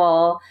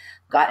people,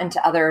 got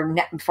into other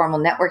formal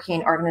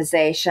networking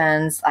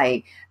organizations.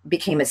 I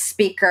became a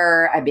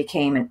speaker. I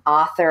became an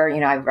author.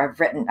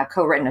 I've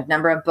co-written a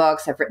number of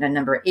books. I've written a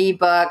number of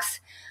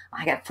ebooks.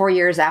 I got 4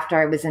 years after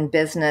I was in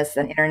business,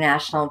 an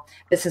International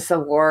Business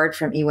Award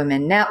from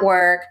eWomen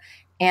Network.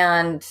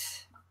 And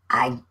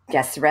I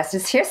guess the rest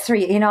is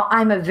history.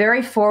 I'm a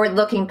very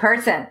forward-looking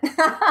person.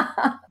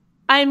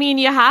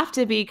 You have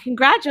to be.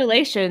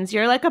 Congratulations.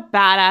 You're like a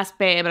badass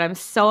babe. And I'm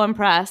so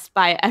impressed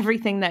by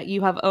everything that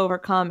you have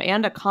overcome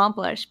and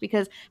accomplished,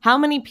 because how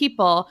many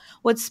people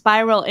would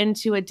spiral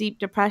into a deep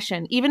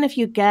depression? Even if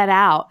you get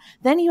out,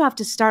 then you have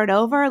to start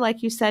over.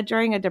 Like you said,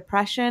 during a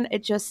depression,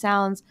 it just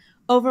sounds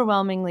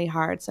overwhelmingly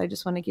hard. So I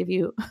just want to give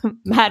you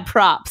mad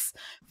props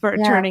for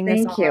turning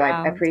this Thank you.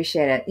 around. I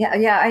appreciate it.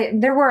 Yeah.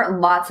 There were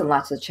lots and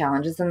lots of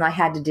challenges, and I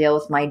had to deal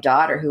with my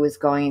daughter, who was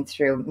going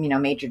through,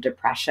 major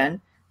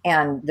depression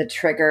and the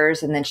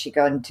triggers, and then she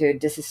go into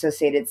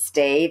disassociated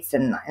states.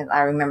 And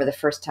I remember the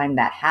first time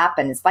that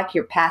happened, it's like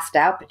you're passed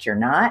out, but you're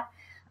not.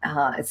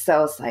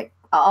 So it's like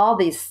all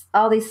these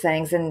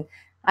things, and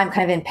I'm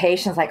kind of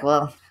impatient. It's like,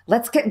 well,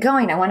 let's get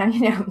going. I want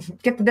to,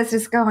 get the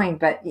business going,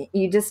 but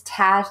you just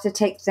have to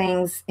take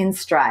things in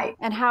stride.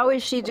 And how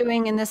is she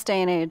doing in this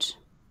day and age?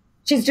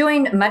 She's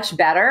doing much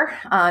better,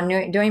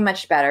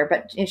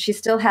 but she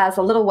still has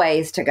a little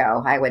ways to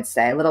go, I would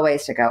say, a little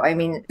ways to go.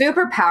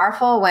 Super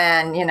powerful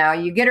when,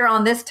 you get her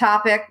on this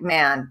topic,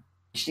 man,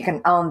 she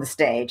can own the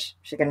stage.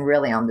 She can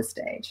really own the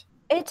stage.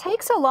 It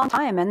takes a long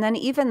time. And then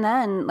even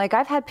then, like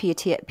I've had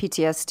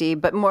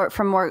PTSD, but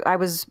I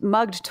was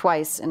mugged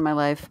twice in my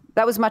life.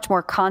 That was much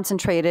more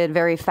concentrated,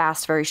 very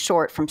fast, very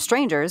short from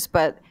strangers,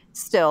 but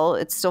still,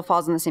 it still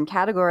falls in the same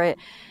category.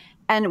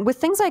 And with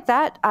things like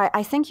that,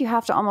 I think you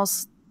have to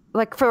almost,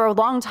 like for a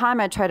long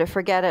time, I try to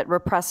forget it,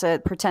 repress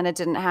it, pretend it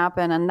didn't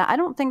happen. And I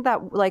don't think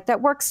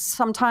that works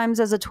sometimes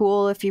as a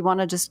tool if you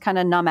want to just kind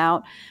of numb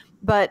out.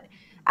 But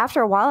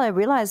after a while, I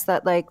realized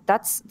that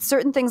that's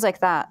certain things like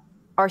that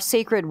are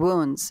sacred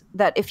wounds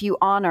that if you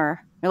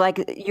honor,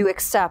 you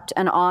accept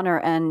and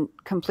honor and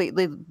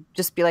completely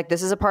just be like,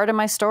 this is a part of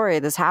my story.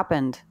 This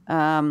happened.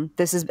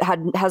 This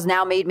has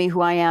now made me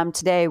who I am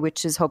today,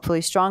 which is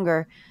hopefully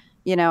stronger,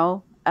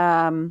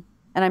 and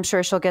I'm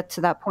sure she'll get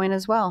to that point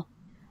as well.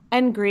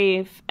 And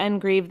grieve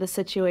the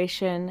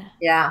situation.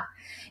 Yeah.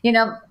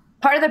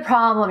 Part of the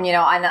problem,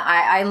 and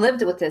I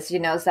lived with this,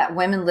 is that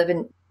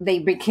women they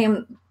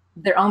became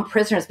their own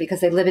prisoners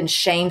because they live in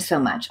shame so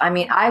much.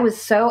 I was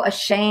so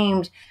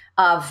ashamed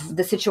of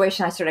the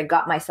situation I sort of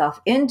got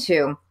myself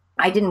into.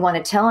 I didn't want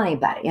to tell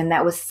anybody. And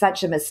that was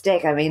such a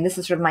mistake. This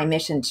is sort of my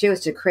mission too,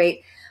 is to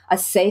create a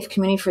safe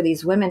community for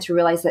these women to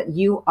realize that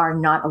you are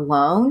not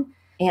alone.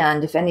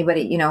 And if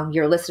anybody,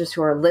 your listeners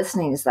who are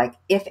listening, is like,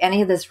 if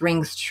any of this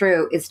rings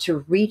true, is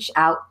to reach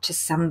out to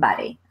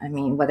somebody.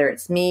 Whether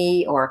it's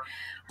me or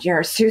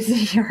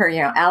Susie or,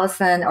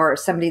 Allison or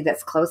somebody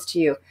that's close to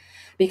you,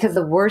 because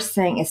the worst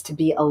thing is to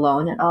be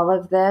alone in all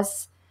of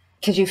this,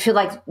 because you feel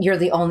like you're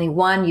the only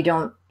one. You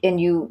don't and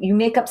you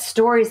make up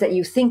stories that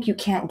you think you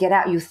can't get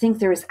out. You think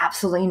there is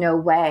absolutely no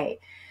way.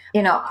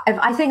 You know, if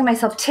I think of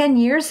myself 10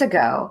 years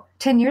ago,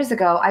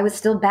 I was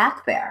still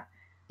back there,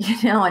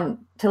 and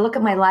to look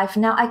at my life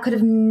now, I could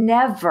have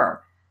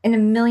never in a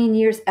million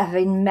years have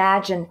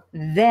imagined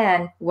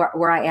then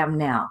where I am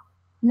now.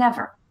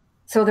 Never.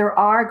 So there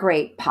are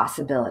great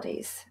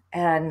possibilities.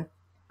 And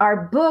our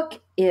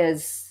book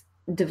is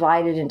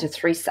divided into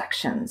 3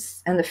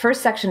 sections. And the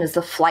first section is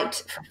the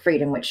flight for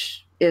freedom,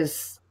 which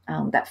is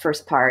that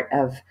first part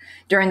of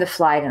during the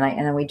flight. And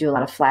then we do a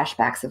lot of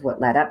flashbacks of what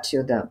led up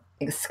to the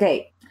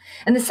escape.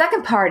 And the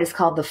second part is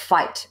called the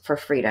fight for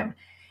freedom.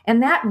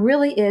 And that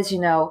really is,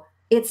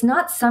 it's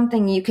not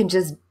something you can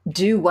just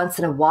do once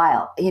in a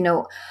while.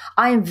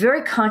 I am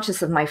very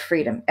conscious of my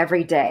freedom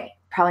every day,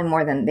 probably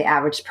more than the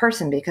average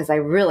person, because I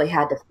really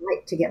had to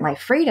fight to get my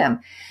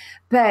freedom.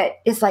 But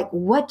it's like,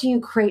 what do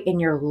you create in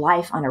your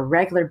life on a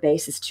regular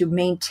basis to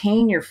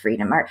maintain your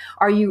freedom?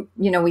 Are you,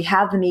 we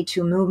have the Me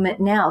Too movement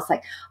now. It's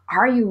like,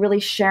 are you really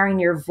sharing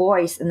your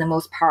voice in the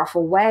most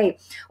powerful way?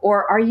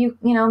 Or are you,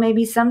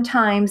 maybe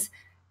sometimes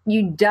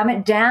you dumb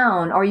it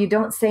down or you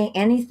don't say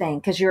anything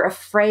because you're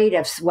afraid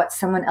of what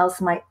someone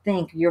else might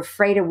think. You're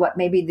afraid of what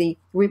maybe the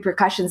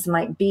repercussions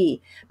might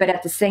be. But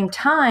at the same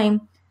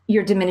time,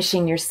 you're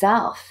diminishing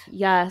yourself.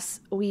 Yes,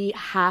 we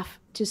have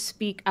to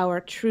speak our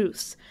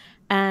truths.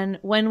 And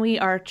when we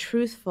are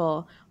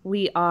truthful,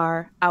 we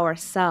are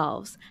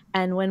ourselves.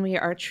 And when we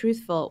are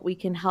truthful, we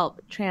can help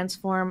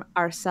transform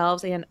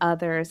ourselves and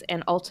others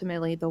and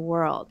ultimately the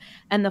world.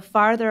 And the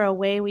farther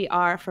away we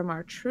are from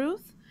our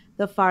truth,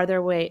 the farther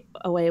away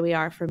we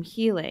are from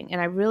healing. And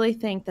I really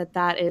think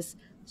that is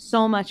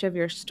so much of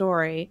your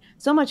story,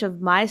 so much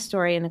of my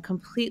story in a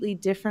completely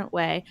different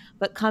way,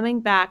 but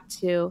coming back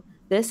to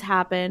this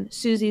happened,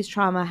 Susie's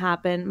trauma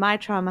happened, my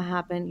trauma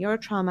happened, your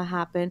trauma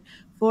happened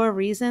for a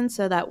reason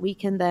so that we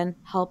can then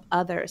help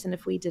others. And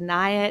if we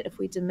deny it, if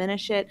we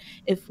diminish it,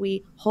 if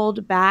we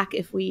hold back,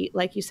 if we,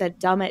 like you said,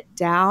 dumb it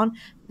down,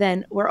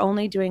 then we're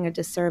only doing a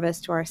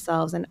disservice to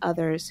ourselves and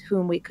others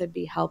whom we could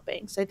be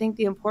helping. So I think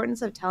the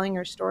importance of telling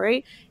your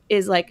story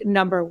is like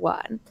number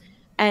one.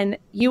 And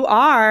you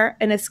are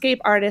an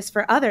escape artist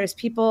for others.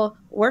 People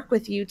work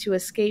with you to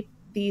escape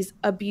these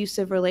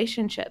abusive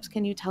relationships.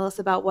 Can you tell us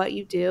about what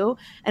you do?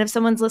 And if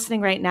someone's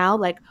listening right now,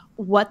 like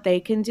what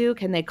they can do,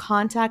 can they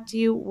contact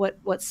you?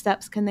 What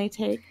steps can they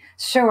take?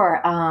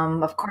 Sure.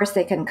 Of course,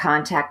 they can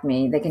contact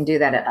me. They can do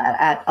that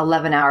at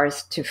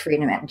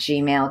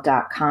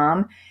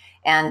 11hours2freedom@gmail.com.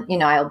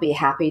 And, I'll be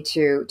happy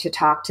to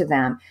talk to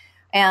them.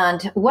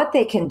 And what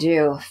they can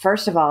do,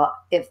 first of all,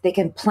 if they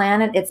can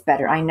plan it, it's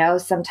better. I know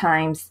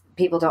sometimes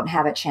people don't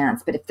have a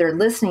chance, but if they're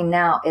listening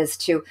now, is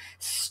to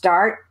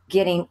start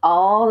getting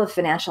all the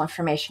financial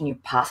information you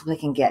possibly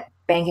can get,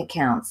 bank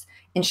accounts,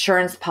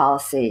 insurance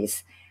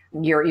policies,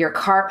 your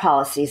car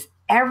policies,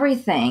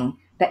 everything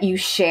that you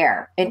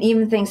share, and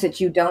even things that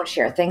you don't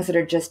share, things that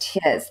are just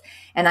his.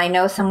 And I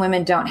know some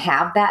women don't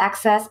have that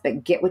access,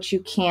 but get what you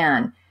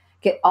can.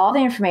 Get all the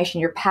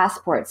information, your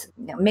passports,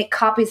 make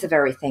copies of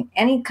everything,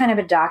 any kind of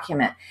a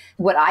document.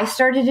 What I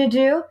started to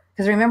do,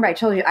 because remember I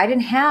told you I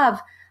didn't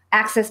have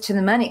access to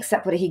the money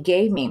except what he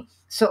gave me.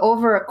 So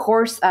over a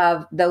course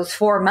of those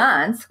 4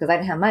 months, because I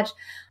didn't have much,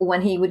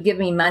 when he would give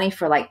me money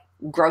for like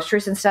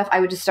groceries and stuff, I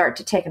would just start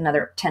to take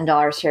another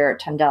 $10 here,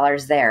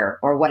 $10 there,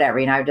 or whatever.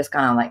 I would just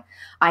kind of like,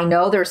 I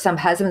know there are some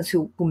husbands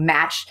who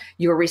match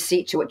your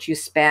receipt to what you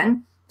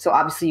spend. So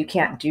obviously you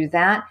can't do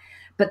that.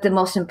 But the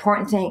most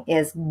important thing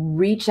is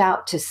reach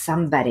out to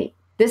somebody.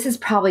 This is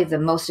probably the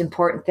most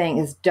important thing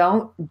is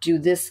don't do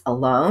this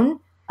alone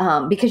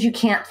because you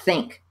can't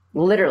think,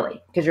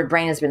 literally, because your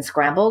brain has been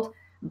scrambled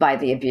by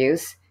the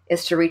abuse,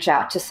 is to reach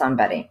out to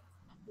somebody.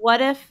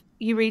 What if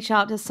you reach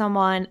out to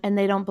someone and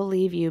they don't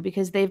believe you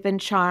because they've been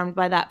charmed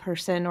by that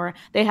person or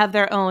they have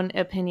their own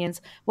opinions?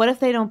 What if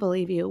they don't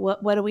believe you?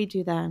 What do we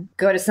do then?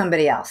 Go to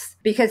somebody else.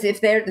 Because if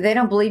they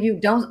don't believe you,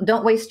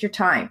 don't waste your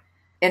time.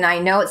 And I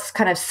know it's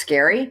kind of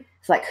scary.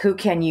 It's like, who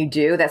can you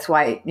do? That's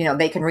why,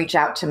 they can reach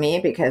out to me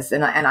because,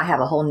 and I have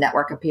a whole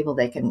network of people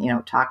they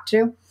can, talk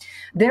to.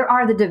 There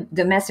are the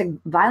domestic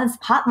violence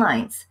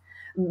hotlines.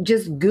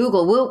 Just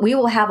Google. We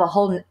will have a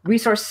whole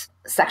resource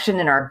section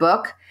in our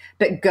book,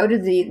 but go to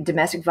the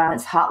domestic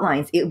violence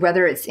hotlines,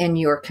 whether it's in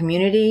your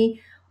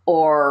community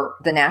or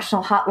the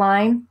national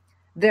hotline.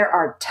 There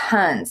are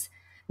tons.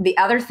 The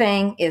other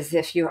thing is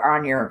if you're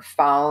on your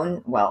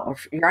phone, well,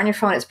 if you're on your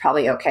phone, it's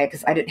probably okay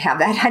because I didn't have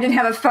that. I didn't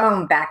have a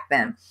phone back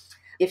then.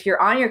 If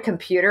you're on your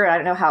computer, I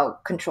don't know how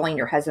controlling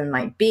your husband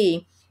might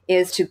be,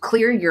 is to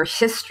clear your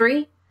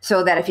history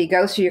so that if he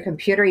goes to your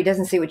computer, he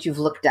doesn't see what you've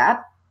looked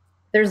up.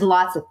 There's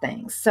lots of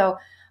things. So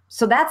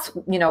that's,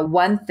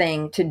 one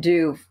thing to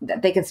do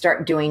that they can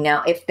start doing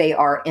now if they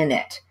are in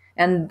it.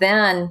 And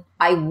then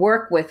I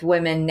work with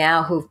women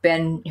now who've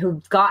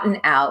gotten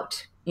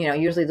out,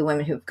 usually the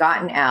women who've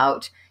gotten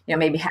out,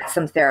 maybe had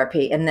some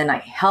therapy. And then I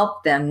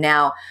help them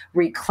now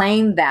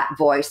reclaim that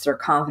voice, their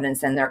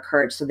confidence and their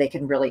courage so they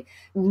can really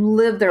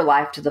live their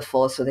life to the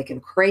fullest, so they can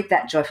create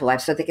that joyful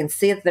life, so they can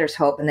see that there's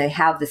hope and they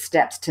have the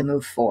steps to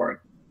move forward.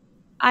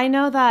 I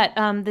know that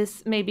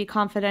this may be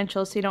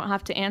confidential, so you don't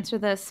have to answer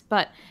this,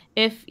 but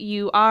if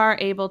you are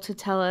able to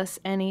tell us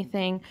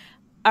anything,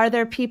 are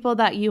there people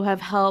that you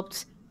have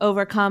helped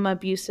overcome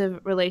abusive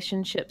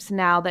relationships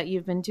now that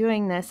you've been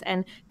doing this?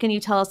 And can you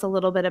tell us a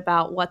little bit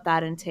about what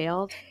that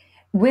entailed?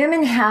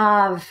 Women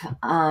have,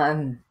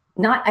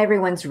 not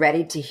everyone's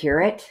ready to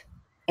hear it.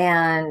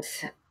 And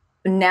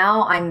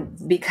now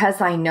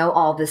because I know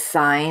all the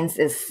signs,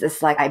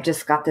 it's like I've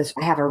just got this,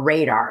 I have a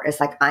radar. It's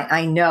like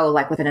I know,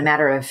 like within a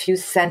matter of a few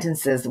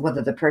sentences,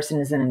 whether the person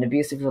is in an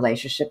abusive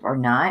relationship or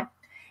not.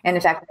 And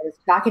in fact, I was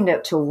talking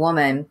to a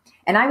woman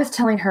and I was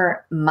telling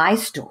her my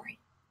story.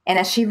 And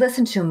as she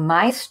listened to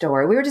my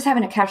story, we were just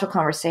having a casual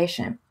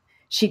conversation.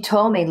 She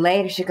told me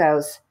later, she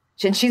goes,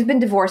 and she's been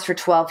divorced for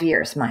 12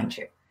 years, mind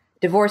you.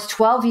 Divorced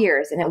 12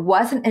 years. And it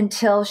wasn't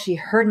until she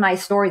heard my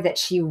story that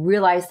she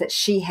realized that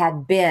she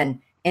had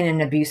been in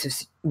an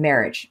abusive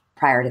marriage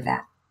prior to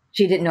that.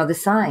 She didn't know the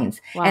signs.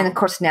 Wow. And of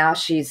course, now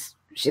she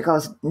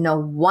goes, no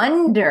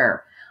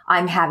wonder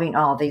I'm having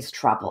all these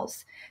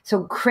troubles.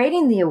 So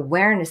creating the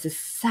awareness is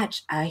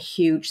such a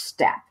huge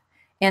step.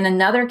 In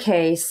another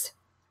case,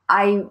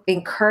 I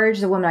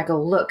encourage the woman, I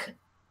go, look,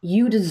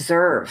 you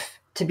deserve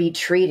to be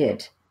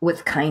treated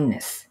with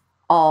kindness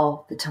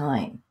all the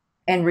time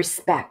and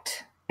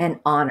respect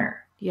and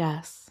honor.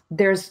 Yes.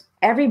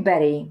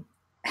 Everybody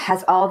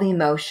has all the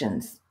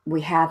emotions.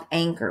 We have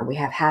anger, we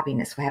have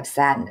happiness, we have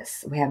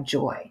sadness, we have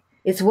joy.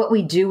 It's what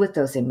we do with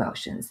those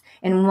emotions.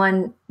 And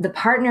when the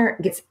partner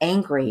gets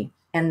angry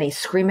and they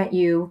scream at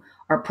you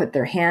or put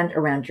their hand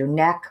around your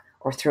neck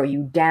or throw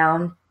you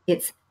down,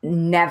 it's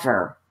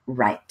never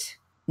right.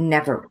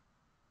 Never.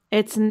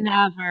 It's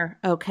never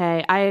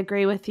okay. I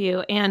agree with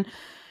you. And,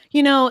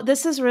 you know,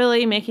 this is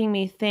really making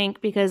me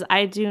think because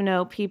I do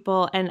know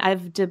people, and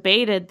I've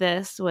debated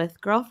this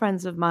with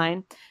girlfriends of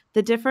mine,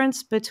 the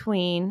difference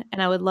between,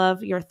 and I would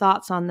love your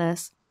thoughts on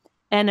this,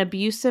 an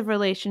abusive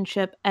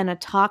relationship and a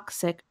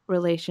toxic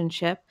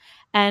relationship,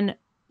 and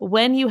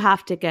when you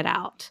have to get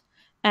out.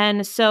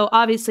 And so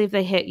obviously if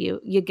they hit you,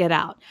 you get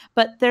out.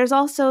 But there's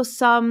also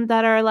some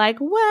that are like,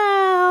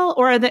 well,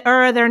 or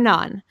are there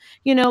none?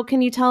 You know,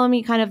 can you tell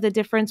me kind of the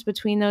difference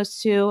between those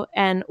two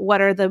and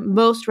what are the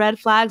most red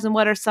flags and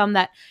what are some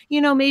that, you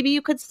know, maybe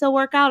you could still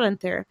work out in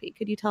therapy?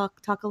 Could you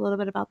talk a little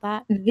bit about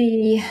that?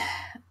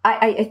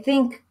 I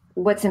think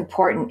what's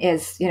important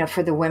is,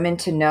 for the women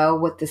to know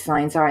what the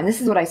signs are. And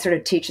this is what I sort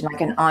of teach in like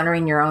an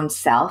honoring your own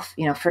self,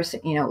 first,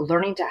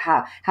 learning to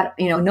how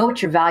to, know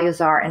what your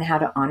values are and how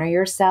to honor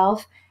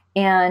yourself.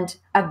 And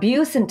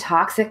abuse and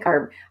toxic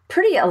are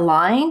pretty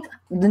aligned.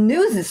 The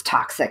news is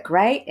toxic,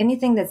 right?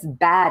 Anything that's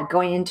bad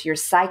going into your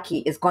psyche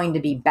is going to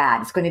be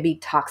bad. It's going to be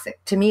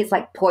toxic. To me, it's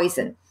like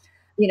poison.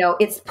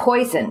 It's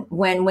poison.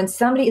 When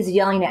somebody is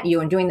yelling at you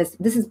and doing this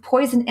is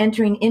poison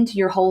entering into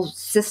your whole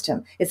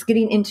system. It's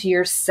getting into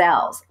your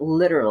cells,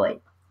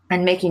 literally,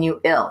 and making you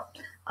ill.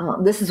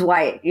 This is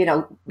why,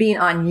 being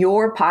on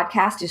your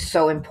podcast is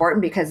so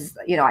important because,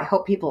 I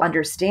hope people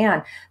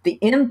understand the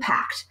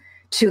impact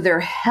to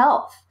their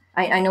health.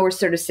 I know we're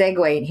sort of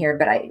segueing here,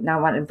 but I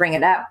now want to bring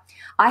it up.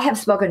 I have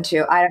spoken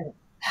to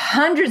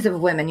hundreds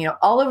of women,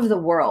 all over the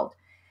world.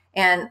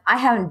 And I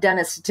haven't done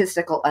a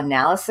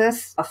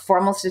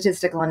formal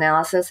statistical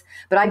analysis,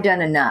 but I've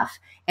done enough.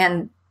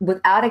 And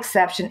without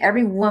exception,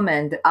 every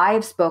woman that I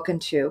have spoken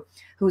to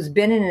who's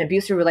been in an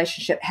abusive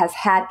relationship has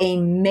had a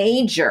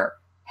major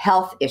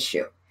health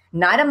issue,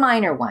 not a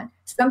minor one,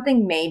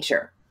 something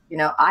major.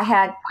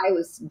 I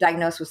was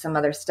diagnosed with some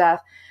other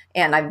stuff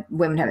and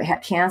women have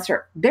had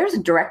cancer. There's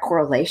a direct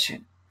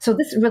correlation. So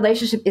this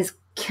relationship is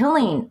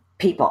killing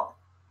people,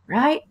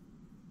 right?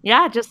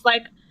 Yeah, just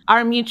like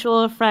our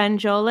mutual friend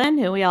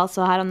Jolyn, who we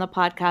also had on the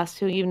podcast,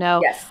 who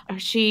Yes.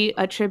 She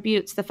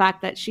attributes the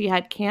fact that she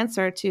had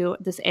cancer to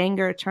this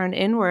anger turned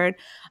inward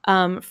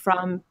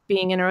from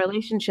being in a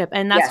relationship.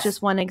 And that's Yes.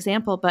 just one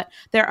example, but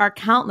there are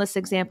countless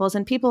examples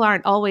and people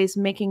aren't always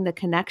making the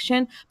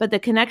connection, but the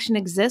connection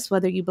exists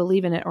whether you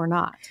believe in it or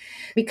not.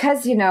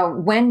 Because,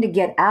 when to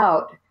get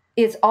out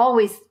is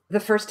always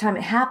the first time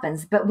it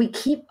happens, but we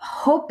keep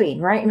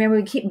hoping, right? Remember,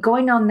 we keep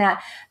going on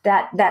that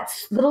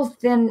little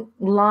thin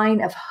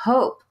line of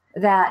hope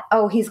that,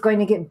 oh, he's going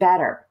to get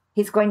better.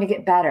 He's going to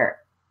get better.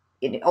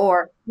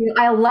 Or,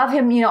 I love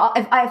him,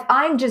 if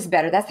I'm just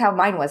better, that's how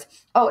mine was.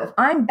 Oh, if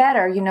I'm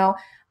better,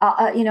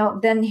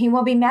 then he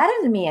won't be mad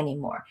at me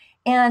anymore.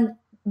 And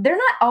they're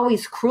not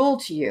always cruel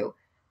to you.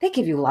 They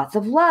give you lots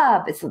of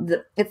love. It's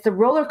the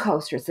roller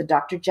coaster. It's the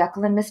Dr.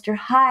 Jekyll and Mr.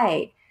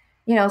 Hyde.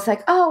 It's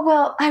like, oh,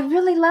 well, I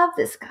really love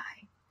this guy.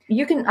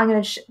 I'm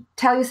going to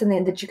tell you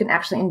something that you can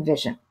actually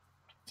envision.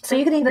 So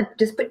you can even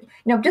just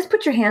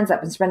put your hands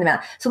up and spread them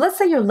out. So let's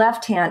say your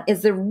left hand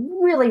is the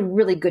really,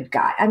 really good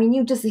guy. I mean,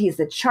 he's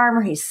the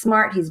charmer, he's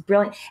smart, he's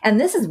brilliant. And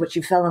this is what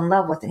you fell in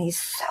love with. And he's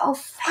so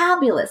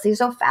fabulous. He's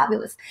so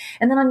fabulous.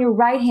 And then on your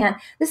right hand,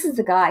 this is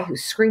the guy who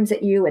screams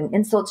at you and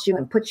insults you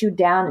and puts you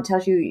down and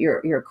tells you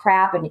you're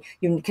crap and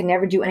you can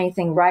never do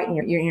anything right. And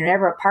you're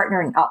never a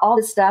partner and all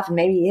this stuff. And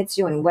maybe he hits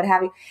you and what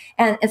have you.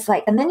 And it's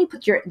like, and then you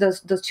put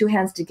those two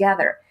hands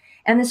together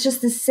and it's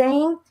just the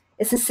same.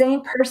 It's the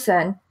same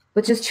person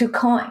with just two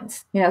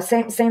coins,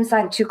 same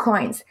side of two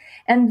coins.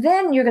 And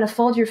then you're going to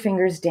fold your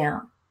fingers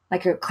down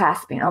like you're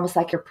clasping, almost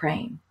like you're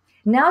praying.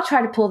 Now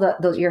try to pull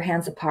your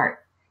hands apart.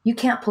 You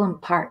can't pull them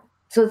apart.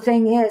 So the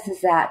thing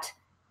is that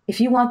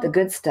if you want the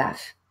good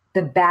stuff,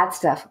 the bad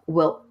stuff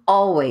will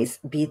always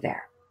be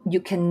there.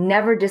 You can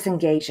never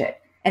disengage it.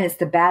 And it's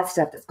the bad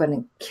stuff that's going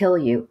to kill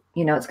you.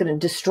 It's going to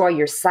destroy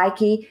your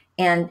psyche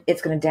and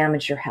it's going to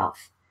damage your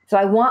health. So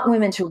I want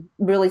women to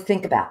really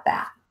think about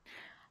that.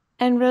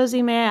 And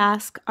Rosie, may I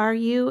ask, are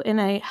you in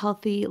a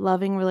healthy,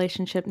 loving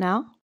relationship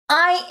now?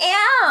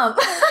 I am.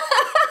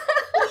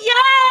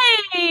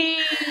 Yay!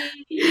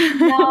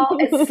 No,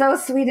 it's so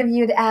sweet of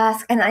you to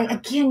ask. And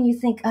you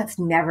think, it's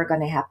never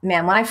going to happen.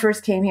 Man, when I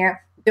first came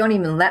here, don't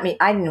even let me,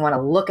 I didn't want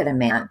to look at a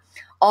man.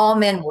 All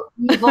men were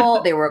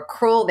evil. They were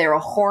cruel. They were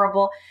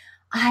horrible.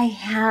 I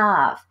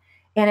have.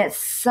 And it's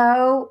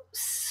so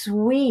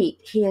sweet.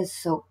 He is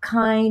so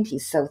kind.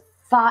 He's so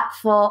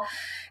thoughtful.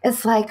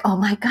 It's like, oh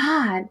my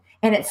God.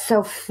 And it's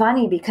so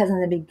funny because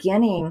in the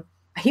beginning,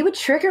 he would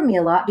trigger me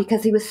a lot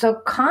because he was so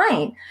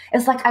kind.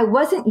 It's like I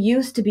wasn't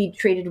used to be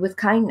treated with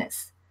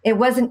kindness. It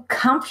wasn't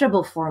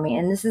comfortable for me.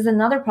 And this is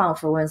another problem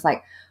for women. It's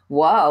like,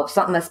 whoa,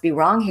 something must be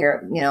wrong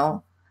here.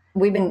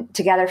 We've been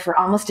together for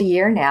almost a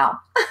year now.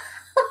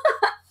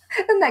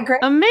 Isn't that great?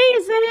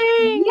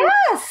 Amazing.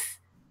 Yes.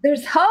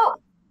 There's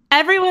hope.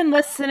 Everyone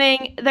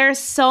listening, there's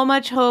so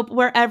much hope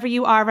wherever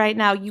you are right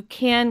now. You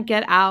can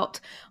get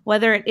out,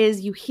 whether it is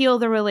you heal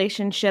the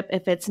relationship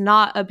if it's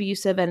not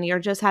abusive and you're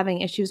just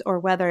having issues, or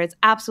whether it's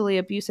absolutely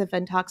abusive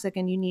and toxic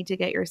and you need to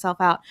get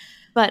yourself out.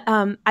 But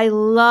I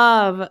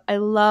love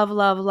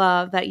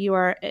that you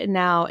are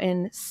now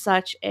in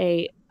such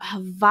a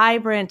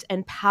vibrant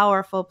and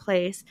powerful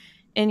place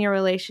in your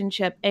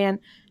relationship. And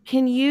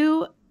can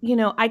you,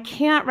 I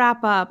can't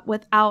wrap up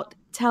without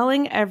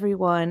telling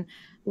everyone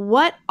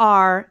what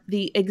are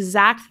the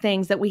exact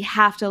things that we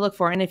have to look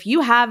for? And if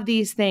you have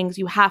these things,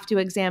 you have to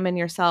examine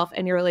yourself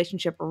and your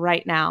relationship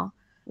right now.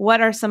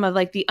 What are some of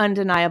the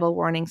undeniable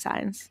warning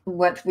signs?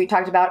 What we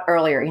talked about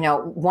earlier,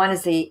 one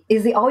is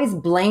he always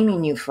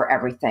blaming you for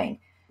everything?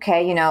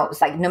 Okay.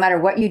 It's like no matter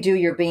what you do,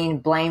 you're being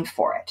blamed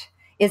for it.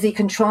 Is he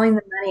controlling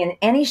the money in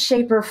any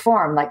shape or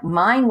form? Like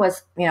mine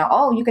was,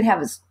 you can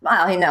have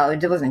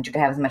it wasn't you could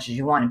have as much as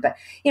you wanted, but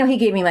he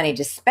gave me money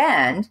to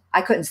spend.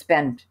 I couldn't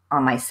spend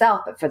on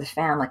myself, but for the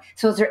family.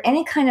 So is there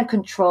any kind of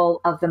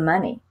control of the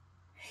money?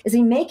 Is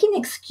he making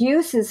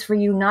excuses for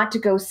you not to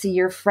go see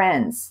your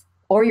friends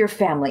or your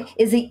family?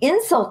 Is he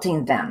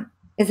insulting them?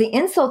 Is he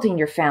insulting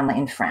your family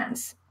and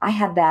friends? I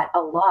had that a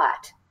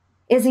lot.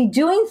 Is he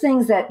doing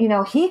things that,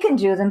 he can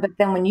do them, but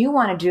then when you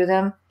want to do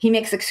them, he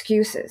makes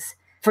excuses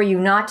for you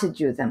not to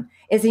do them?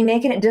 Is he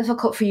making it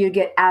difficult for you to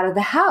get out of the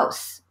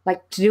house,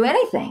 like to do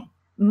anything?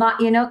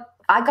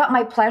 I got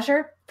my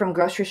pleasure from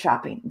grocery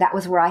shopping. That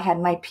was where I had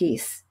my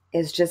peace,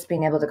 is just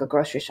being able to go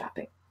grocery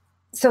shopping.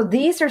 So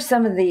these are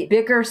some of the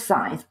bigger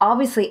signs.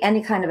 Obviously,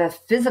 any kind of a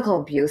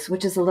physical abuse,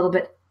 which is a little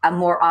bit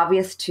more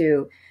obvious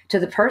to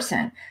the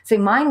person. So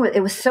mine,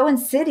 it was so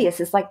insidious.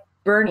 It's like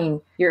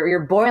burning,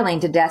 you're boiling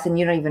to death and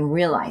you don't even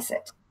realize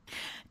it.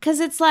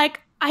 Because it's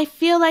like, I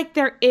feel like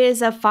there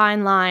is a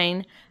fine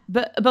line,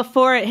 but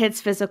before it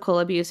hits physical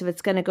abuse, if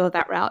it's going to go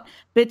that route,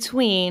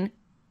 between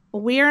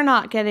we're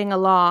not getting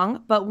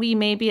along, but we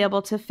may be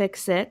able to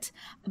fix it,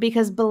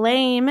 because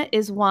blame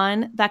is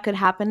one that could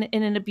happen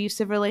in an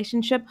abusive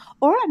relationship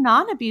or a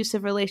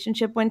non-abusive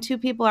relationship when two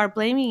people are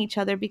blaming each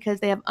other because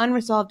they have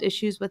unresolved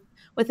issues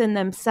within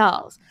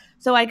themselves.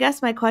 So I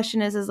guess my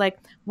question is like,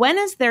 when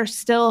is there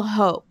still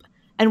hope?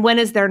 And when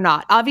is there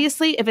not?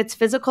 Obviously, if it's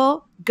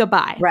physical,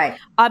 goodbye. Right.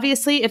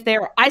 Obviously, if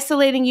they're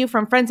isolating you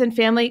from friends and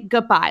family,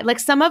 goodbye. Like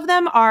some of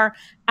them are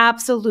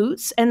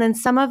absolutes, and then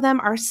some of them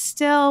are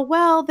still,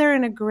 they're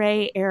in a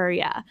gray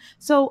area.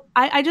 So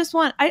I just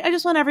want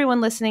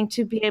everyone listening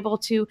to be able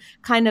to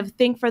kind of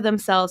think for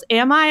themselves.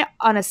 Am I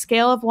on a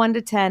scale of 1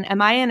 to 10?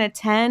 Am I in a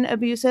 10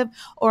 abusive,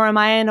 or am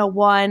I in a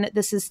 1?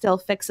 This is still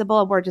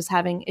fixable. We're just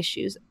having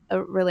issues,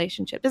 a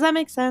relationship. Does that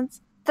make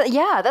sense?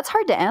 Yeah, that's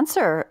hard to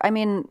answer. I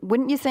mean,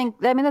 wouldn't you think?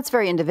 That's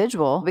very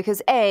individual,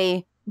 because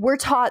we're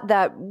taught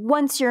that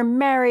once you're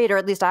married, or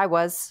at least I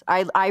was,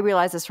 I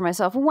realized this for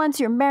myself. Once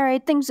you're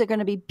married, things are going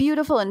to be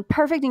beautiful and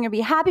perfect, and you're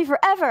going to be happy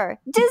forever.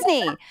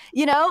 Disney,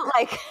 Yeah,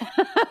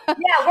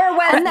 we're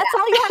West. And that's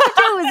all you have to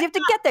do is you have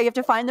to get there. You have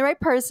to find the right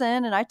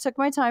person. And I took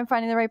my time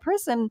finding the right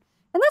person.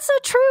 And that's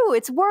not true.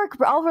 It's work.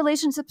 All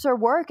relationships are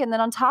work. And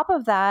then on top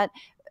of that,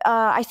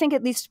 I think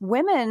at least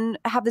women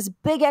have this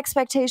big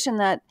expectation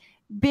that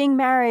being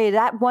married,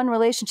 that one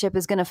relationship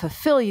is going to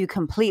fulfill you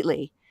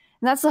completely.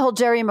 And that's the whole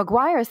Jerry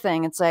Maguire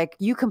thing. It's like,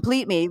 you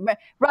complete me,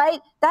 right?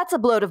 That's a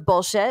load of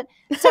bullshit.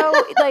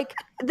 So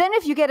then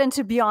if you get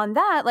into beyond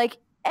that,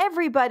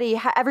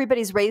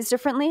 everybody's raised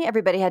differently.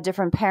 Everybody had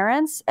different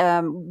parents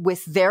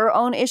with their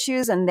own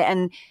issues.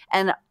 And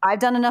I've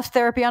done enough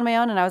therapy on my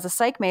own, and I was a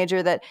psych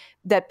major,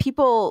 that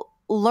people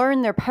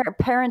learn their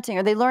parenting,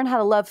 or they learn how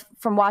to love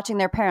from watching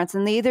their parents.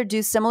 And they either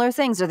do similar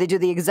things or they do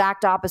the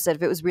exact opposite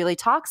if it was really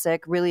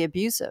toxic, really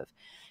abusive.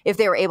 if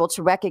they were able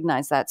to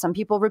recognize that. Some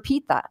people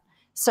repeat that.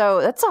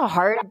 So that's a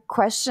hard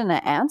question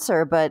to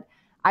answer, but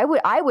I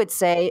would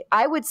say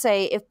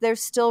if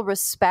there's still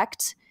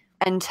respect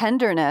and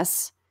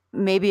tenderness,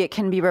 maybe it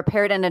can be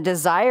repaired, and a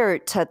desire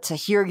to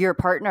hear your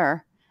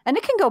partner. And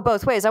it can go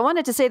both ways. I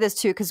wanted to say this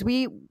too, because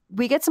we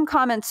get some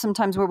comments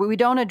sometimes where we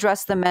don't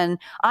address the men.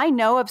 I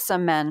know of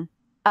some men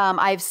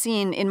I've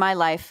seen in my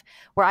life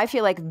where I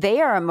feel like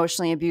they are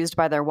emotionally abused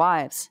by their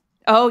wives.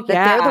 Oh, yeah.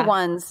 That they're the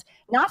ones,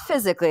 not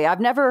physically. I've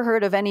never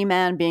heard of any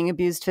man being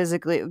abused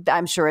physically.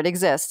 I'm sure it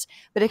exists,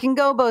 but it can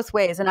go both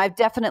ways. And I've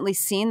definitely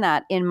seen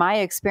that in my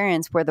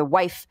experience, where the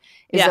wife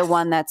is the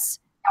one that's,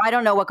 I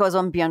don't know what goes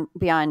on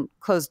beyond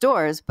closed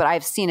doors, but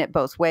I've seen it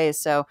both ways.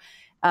 So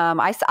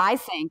I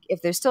think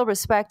if there's still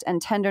respect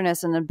and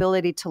tenderness and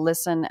ability to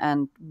listen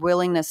and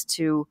willingness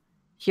to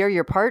hear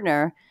your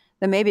partner,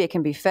 then maybe it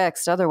can be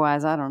fixed.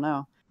 Otherwise, I don't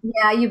know.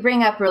 Yeah, you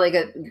bring up really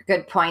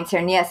good points here.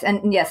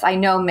 And yes, I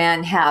know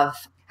men have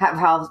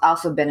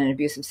also been in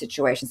abusive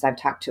situations. I've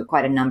talked to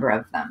quite a number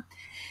of them.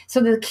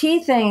 So the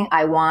key thing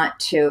I want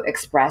to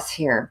express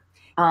here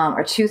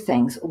are two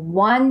things.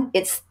 One,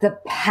 it's the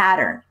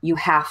pattern you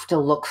have to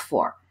look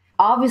for.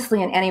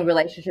 Obviously, in any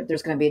relationship,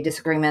 there's going to be a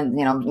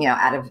disagreement,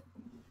 out of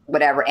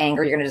whatever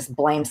anger, you're going to just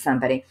blame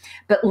somebody.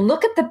 But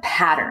look at the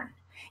pattern.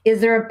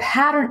 Is there a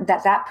pattern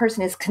that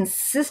person is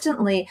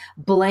consistently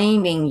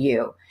blaming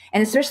you?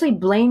 And especially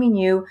blaming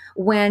you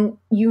when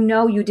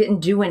you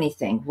didn't do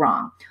anything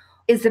wrong.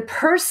 Is the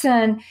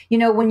person,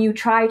 when you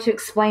try to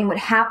explain what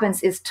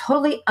happens, is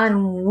totally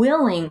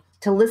unwilling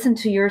to listen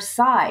to your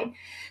side.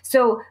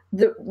 So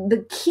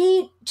the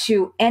key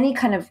to any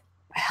kind of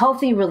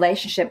healthy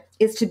relationship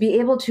is to be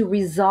able to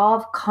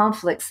resolve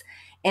conflicts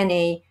in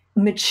a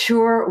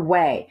mature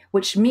way,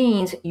 which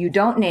means you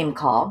don't name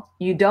call,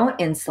 you don't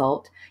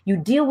insult, you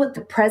deal with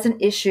the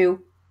present issue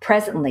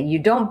presently. You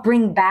don't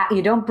bring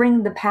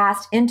the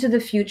past into the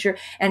future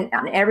and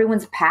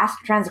everyone's past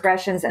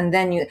transgressions, and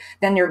then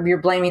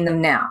you're blaming them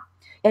now.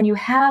 And you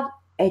have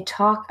a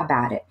talk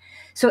about it.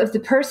 So if the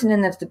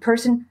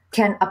person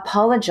can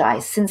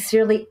apologize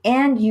sincerely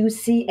and you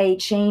see a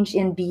change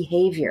in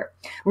behavior.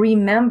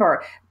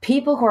 Remember,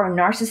 people who are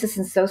narcissists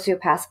and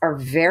sociopaths are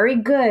very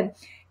good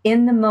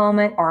in the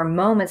moment or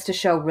moments to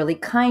show really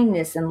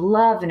kindness and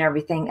love and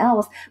everything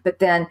else. But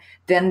then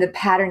the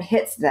pattern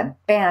hits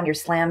that, bam, you're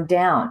slammed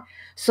down.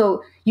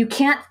 So you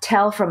can't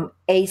tell from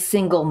a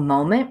single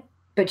moment,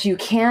 but you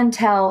can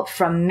tell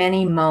from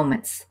many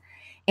moments.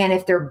 And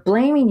if they're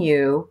blaming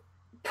you,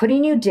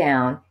 putting you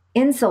down,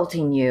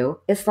 insulting you,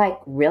 it's like,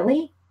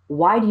 really?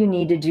 Why do you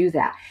need to do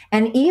that?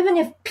 And even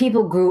if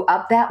people grew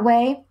up that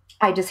way,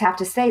 I just have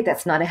to say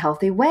that's not a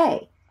healthy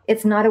way.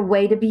 It's not a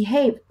way to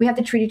behave. We have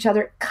to treat each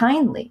other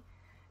kindly.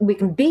 We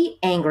can be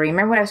angry.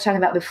 Remember what I was talking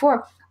about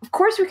before? Of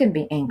course we can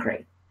be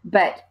angry,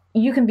 but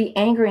you can be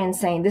angry and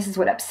saying, this is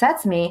what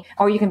upsets me,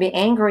 or you can be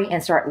angry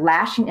and start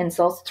lashing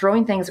insults,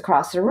 throwing things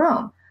across the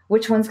room.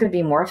 Which one's going to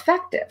be more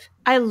effective?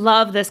 I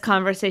love this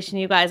conversation,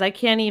 you guys.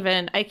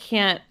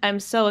 I'm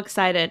so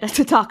excited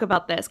to talk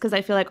about this because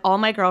I feel like all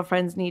my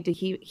girlfriends need to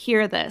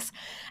hear this.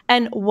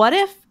 And what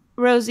if,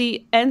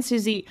 Rosie and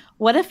Susie,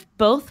 what if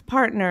both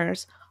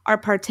partners are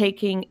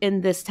partaking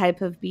in this type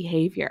of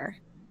behavior?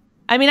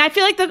 I mean, I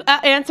feel like the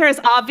answer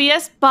is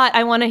obvious, but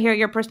I want to hear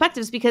your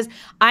perspectives because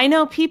I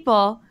know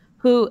people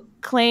who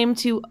claim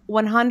to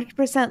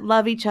 100%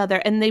 love each other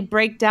and they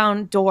break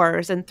down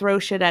doors and throw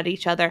shit at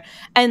each other.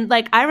 And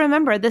like, I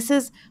remember this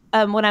is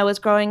when I was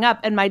growing up,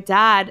 and my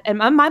dad and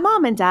my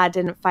mom and dad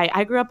didn't fight.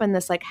 I grew up in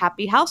this like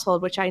happy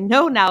household, which I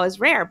know now is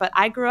rare, but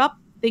I grew up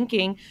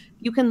thinking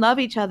you can love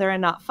each other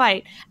and not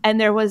fight.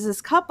 And there was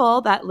this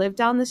couple that lived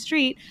down the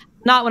street,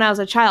 not when I was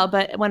a child,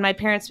 but when my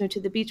parents moved to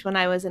the beach when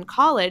I was in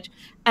college,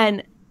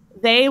 and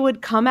they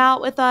would come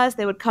out with us.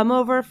 They would come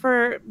over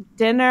for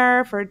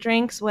dinner, for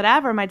drinks,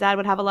 whatever. My dad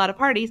would have a lot of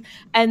parties,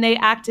 and they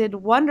acted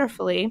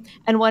wonderfully.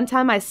 And one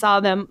time I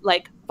saw them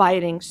like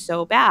fighting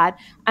so bad.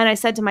 And I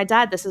said to my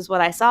dad, this is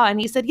what I saw.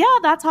 And he said, yeah,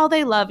 that's how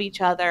they love each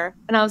other.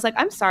 And I was like,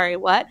 I'm sorry,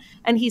 what?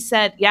 And he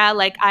said, yeah,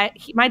 like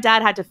my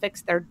dad had to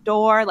fix their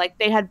door. Like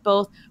they had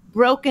both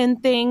broken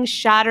things,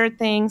 shattered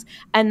things.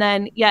 And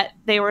then yet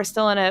they were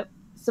still in a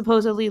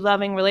supposedly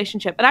loving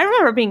relationship. And I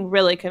remember being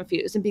really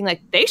confused and being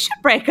like, they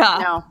should break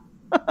up.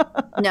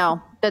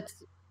 No,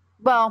 that's,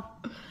 well,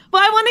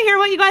 I want to hear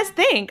what you guys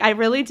think. I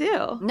really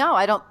do. No,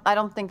 I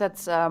don't think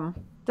that's,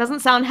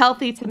 doesn't sound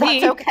healthy to me.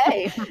 That's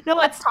okay. No,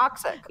 it's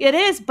toxic. It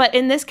is. But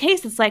in this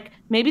case, it's like,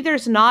 maybe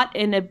there's not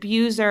an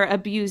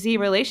abuser-abusee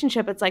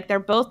relationship. It's like, they're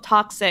both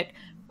toxic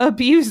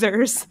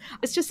abusers.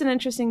 It's just an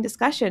interesting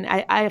discussion.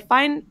 I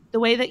find the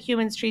way that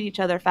humans treat each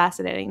other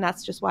fascinating.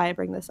 That's just why I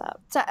bring this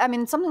up. So, I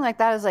mean, something like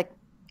that is like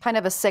kind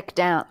of a sick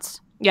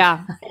dance.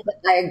 Yeah.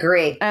 I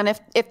agree. And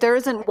if there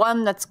isn't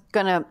one that's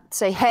going to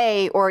say,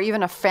 hey, or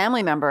even a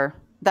family member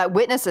that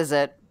witnesses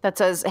it, that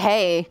says,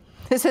 hey,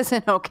 this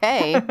isn't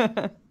okay.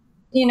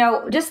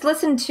 Just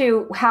listen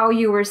to how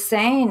you were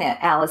saying it,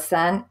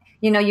 Allison.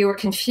 you were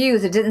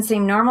confused. It didn't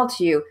seem normal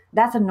to you.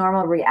 That's a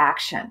normal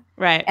reaction.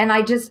 Right. And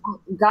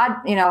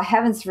God,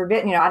 heavens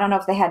forbid, I don't know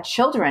if they had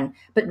children,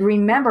 but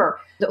remember,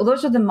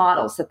 those are the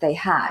models that they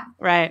had.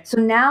 Right.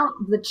 So now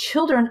the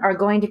children are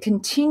going to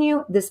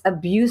continue this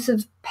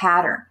abusive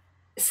pattern.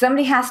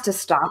 Somebody has to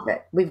stop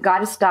it. We've got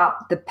to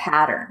stop the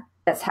pattern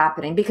that's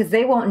happening, because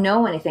they won't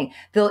know anything.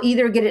 They'll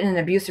either get in an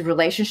abusive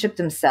relationship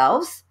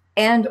themselves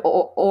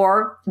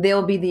or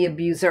they'll be the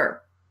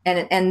abuser.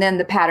 And then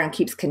the pattern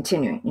keeps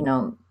continuing,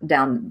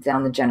 down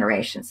the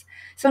generations.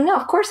 So no,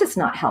 of course it's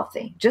not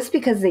healthy. Just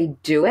because they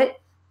do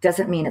it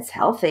doesn't mean it's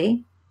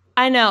healthy.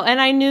 I know.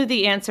 And I knew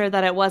the answer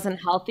that it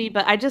wasn't healthy,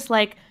 but I just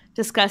like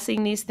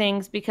discussing these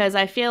things because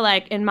I feel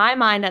like in my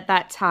mind at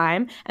that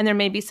time, and there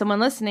may be someone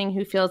listening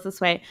who feels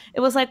this way, it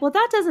was like, well,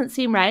 that doesn't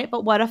seem right,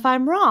 but what if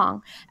I'm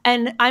wrong?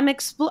 And I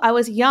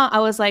was young. I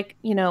was like,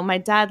 my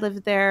dad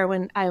lived there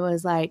when I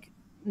was like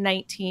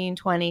 19,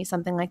 20,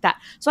 something like that.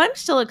 So I'm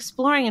still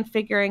exploring and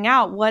figuring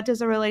out, what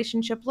does a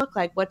relationship look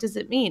like? What does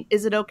it mean?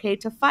 Is it okay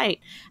to fight?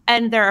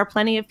 And there are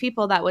plenty of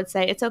people that would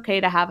say it's okay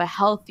to have a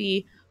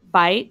healthy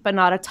fight, but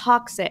not a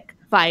toxic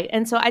fight.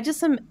 And so I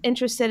just am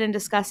interested in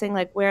discussing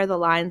like where the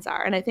lines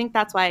are. And I think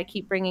that's why I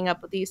keep bringing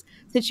up these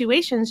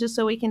situations, just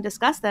so we can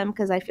discuss them,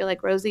 because I feel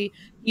like, Rosie,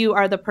 you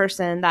are the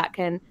person that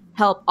can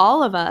help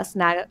all of us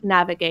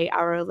navigate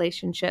our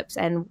relationships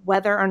and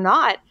whether or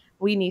not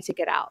we need to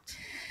get out.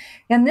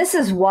 And this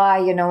is why,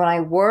 when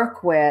I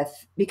work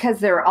with, because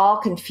they're all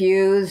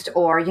confused,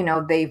 or,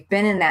 they've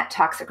been in that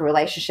toxic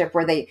relationship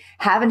where they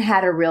haven't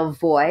had a real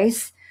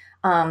voice.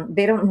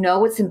 They don't know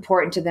what's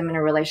important to them in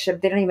a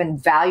relationship. They don't even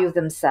value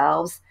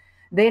themselves.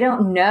 They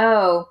don't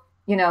know,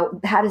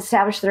 how to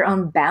establish their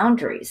own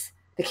boundaries.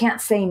 They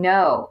can't say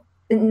no.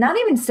 Not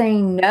even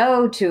saying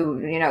no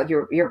to,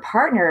 your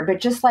partner, but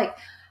just like,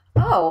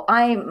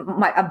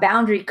 a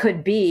boundary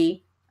could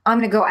be, I'm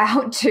going to go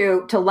out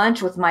to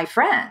lunch with my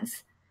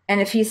friends. And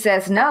if he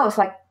says no, it's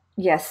like,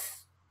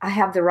 yes, I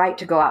have the right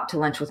to go out to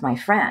lunch with my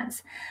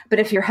friends. But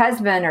if your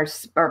husband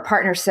or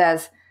partner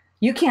says,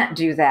 you can't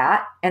do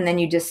that, and then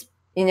you just,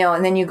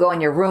 and then you go in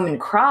your room and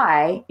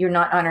cry, you're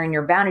not honoring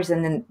your boundaries.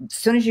 And then as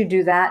soon as you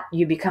do that,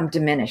 you become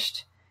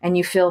diminished and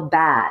you feel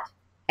bad.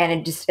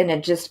 And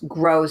it just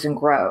grows and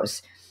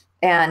grows.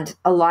 And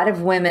a lot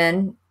of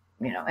women,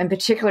 in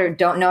particular,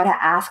 don't know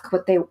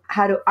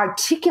how to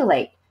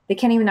articulate. They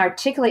can't even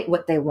articulate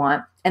what they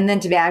want. And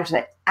then to be able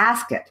to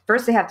ask it.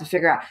 First, they have to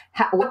figure out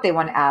what they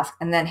want to ask,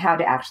 and then how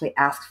to actually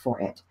ask for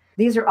it.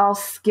 These are all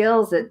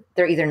skills that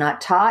they're either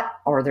not taught,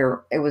 or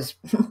the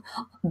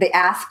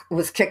ask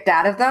was kicked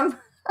out of them.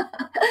 Do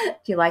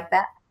you like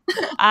that?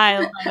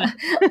 I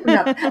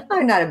love it.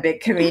 I'm not a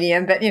big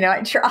comedian, but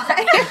I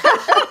try.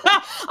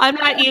 I'm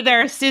not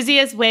either. Susie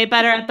is way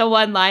better at the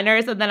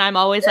one-liners, and then I'm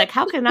always like,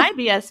 how can I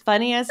be as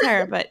funny as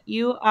her? But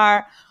you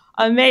are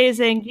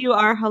amazing. You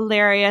are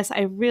hilarious.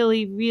 I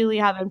really, really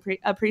have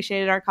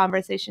appreciated our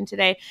conversation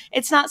today.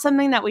 It's not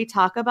something that we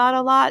talk about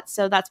a lot,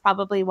 so that's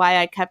probably why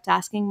I kept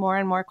asking more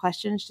and more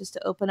questions, just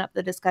to open up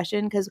the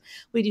discussion, because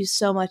we do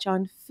so much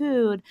on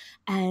food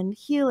and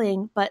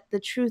healing. But the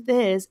truth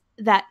is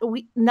that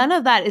none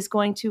of that is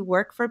going to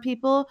work for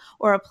people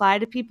or apply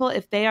to people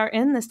if they are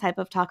in this type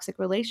of toxic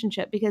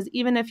relationship. Because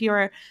even if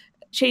you're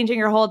changing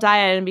your whole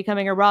diet and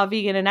becoming a raw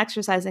vegan and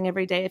exercising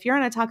every day, if you're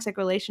in a toxic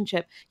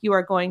relationship, you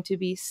are going to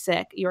be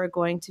sick. You are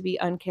going to be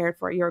uncared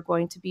for. You're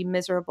going to be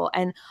miserable.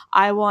 And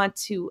I want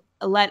to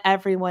let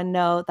everyone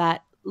know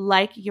that,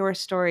 like your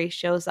story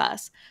shows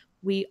us,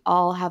 we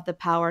all have the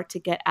power to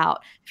get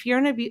out. If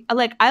you're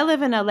like, I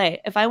live in LA.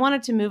 If I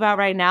wanted to move out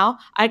right now,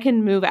 I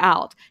can move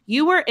out.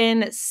 You were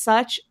in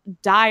such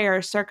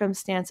dire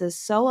circumstances,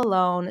 so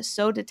alone,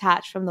 so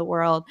detached from the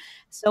world,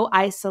 so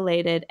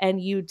isolated,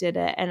 and you did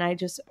it. And I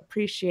just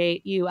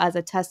appreciate you as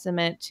a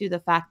testament to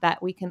the fact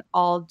that we can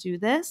all do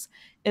this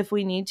if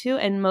we need to.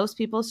 In most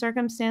people's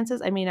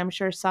circumstances, I mean, I'm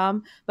sure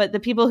some, but the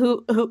people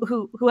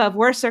who have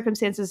worse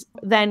circumstances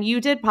than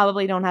you did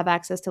probably don't have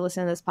access to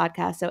listen to this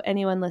podcast. So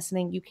anyone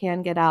listening, you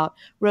can get out.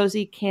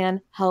 Rosie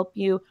can help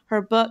you.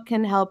 Her book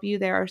can help you.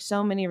 There are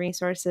so many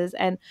resources.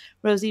 And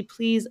Rosie,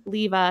 please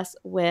leave us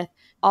with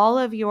all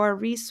of your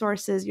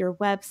resources, your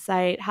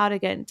website, how to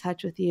get in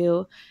touch with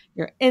you,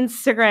 your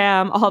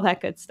Instagram, all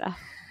that good stuff.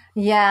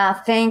 Yeah,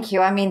 thank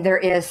you. I mean, there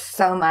is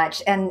so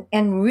much. And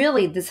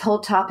really, this whole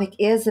topic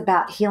is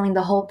about healing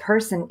the whole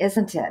person,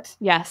 isn't it?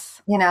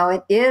 Yes.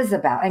 It is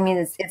about, I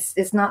mean,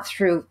 it's not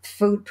through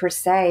food per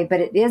se, but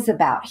it is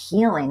about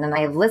healing. And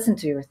I've listened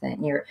to your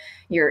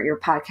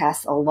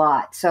podcast a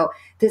lot. So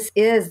this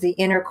is the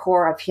inner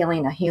core of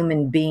healing a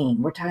human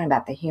being. We're talking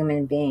about the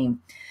human being.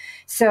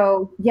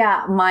 So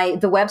yeah,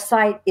 the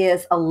website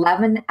is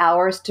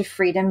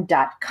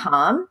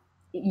 11hourstofreedom.com.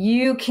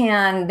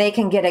 They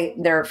can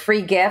get their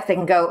free gift. They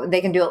can do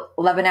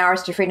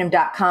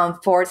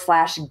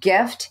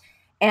 11hourstofreedom.com/gift.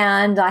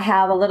 And I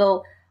have a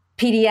little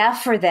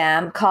PDF for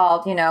them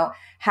called,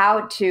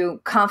 how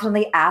to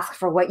confidently ask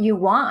for what you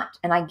want.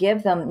 And I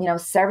give them,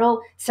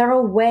 several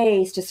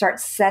ways to start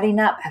setting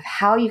up of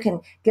how you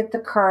can get the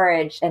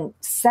courage and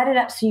set it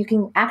up so you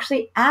can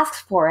actually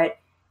ask for it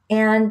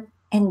and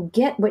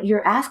get what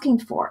you're asking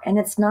for. And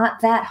it's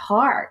not that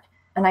hard.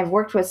 And I've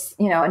worked with,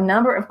 a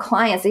number of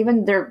clients,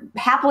 even they're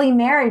happily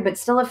married, but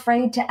still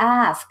afraid to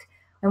ask.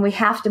 And we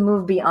have to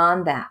move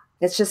beyond that.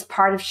 It's just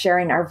part of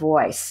sharing our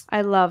voice.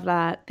 I love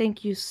that.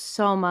 Thank you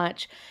so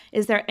much.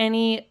 Is there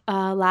any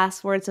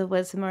last words of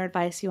wisdom or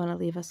advice you want to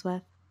leave us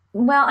with?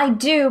 Well, I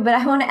do, but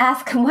I want to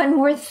ask one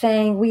more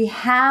thing. We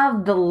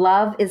have the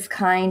Love is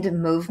Kind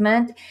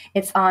movement.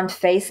 It's on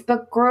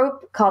Facebook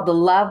group called the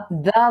Love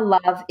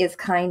is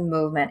Kind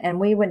movement. And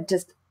we would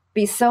just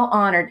be so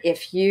honored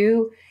if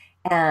you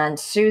and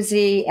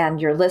Susie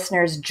and your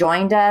listeners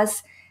joined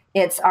us.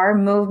 It's our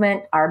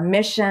movement. Our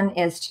mission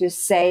is to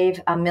save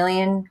 1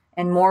 million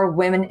and more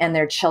women and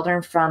their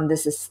children from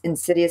this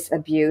insidious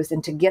abuse,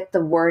 and to get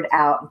the word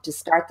out and to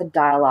start the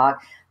dialogue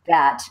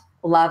that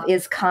love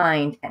is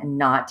kind and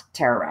not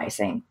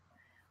terrorizing.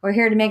 We're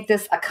here to make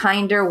this a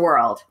kinder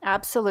world.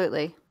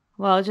 Absolutely.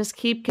 Well, just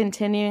keep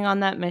continuing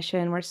on that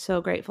mission. We're so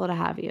grateful to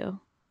have you.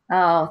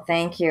 Oh,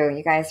 thank you.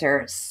 You guys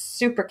are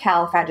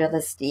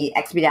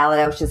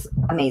supercalifragilisticexpialidocious, which is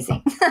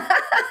amazing.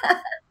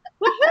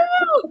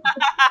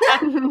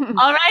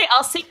 All right.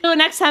 I'll see you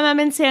next time I'm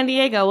in San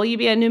Diego. Will you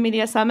be at New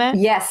Media Summit?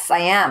 Yes, I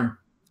am.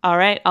 All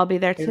right. I'll be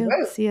there too.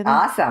 Woo-hoo. See you then.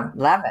 Awesome.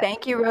 Love it.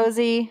 Thank you,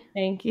 Rosie.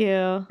 Thank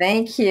you.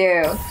 Thank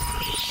you.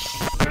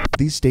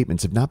 These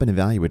statements have not been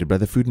evaluated by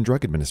the Food and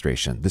Drug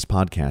Administration. This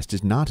podcast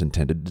is not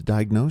intended to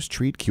diagnose,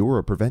 treat, cure,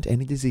 or prevent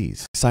any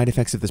disease. Side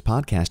effects of this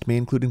podcast may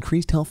include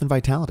increased health and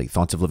vitality,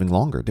 thoughts of living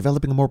longer,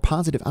 developing a more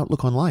positive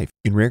outlook on life.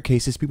 In rare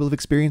cases, people have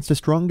experienced a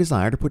strong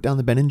desire to put down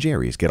the Ben &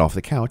 Jerry's, get off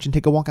the couch, and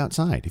take a walk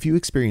outside. If you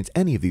experience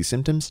any of these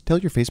symptoms, tell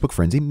your Facebook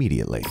friends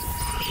immediately.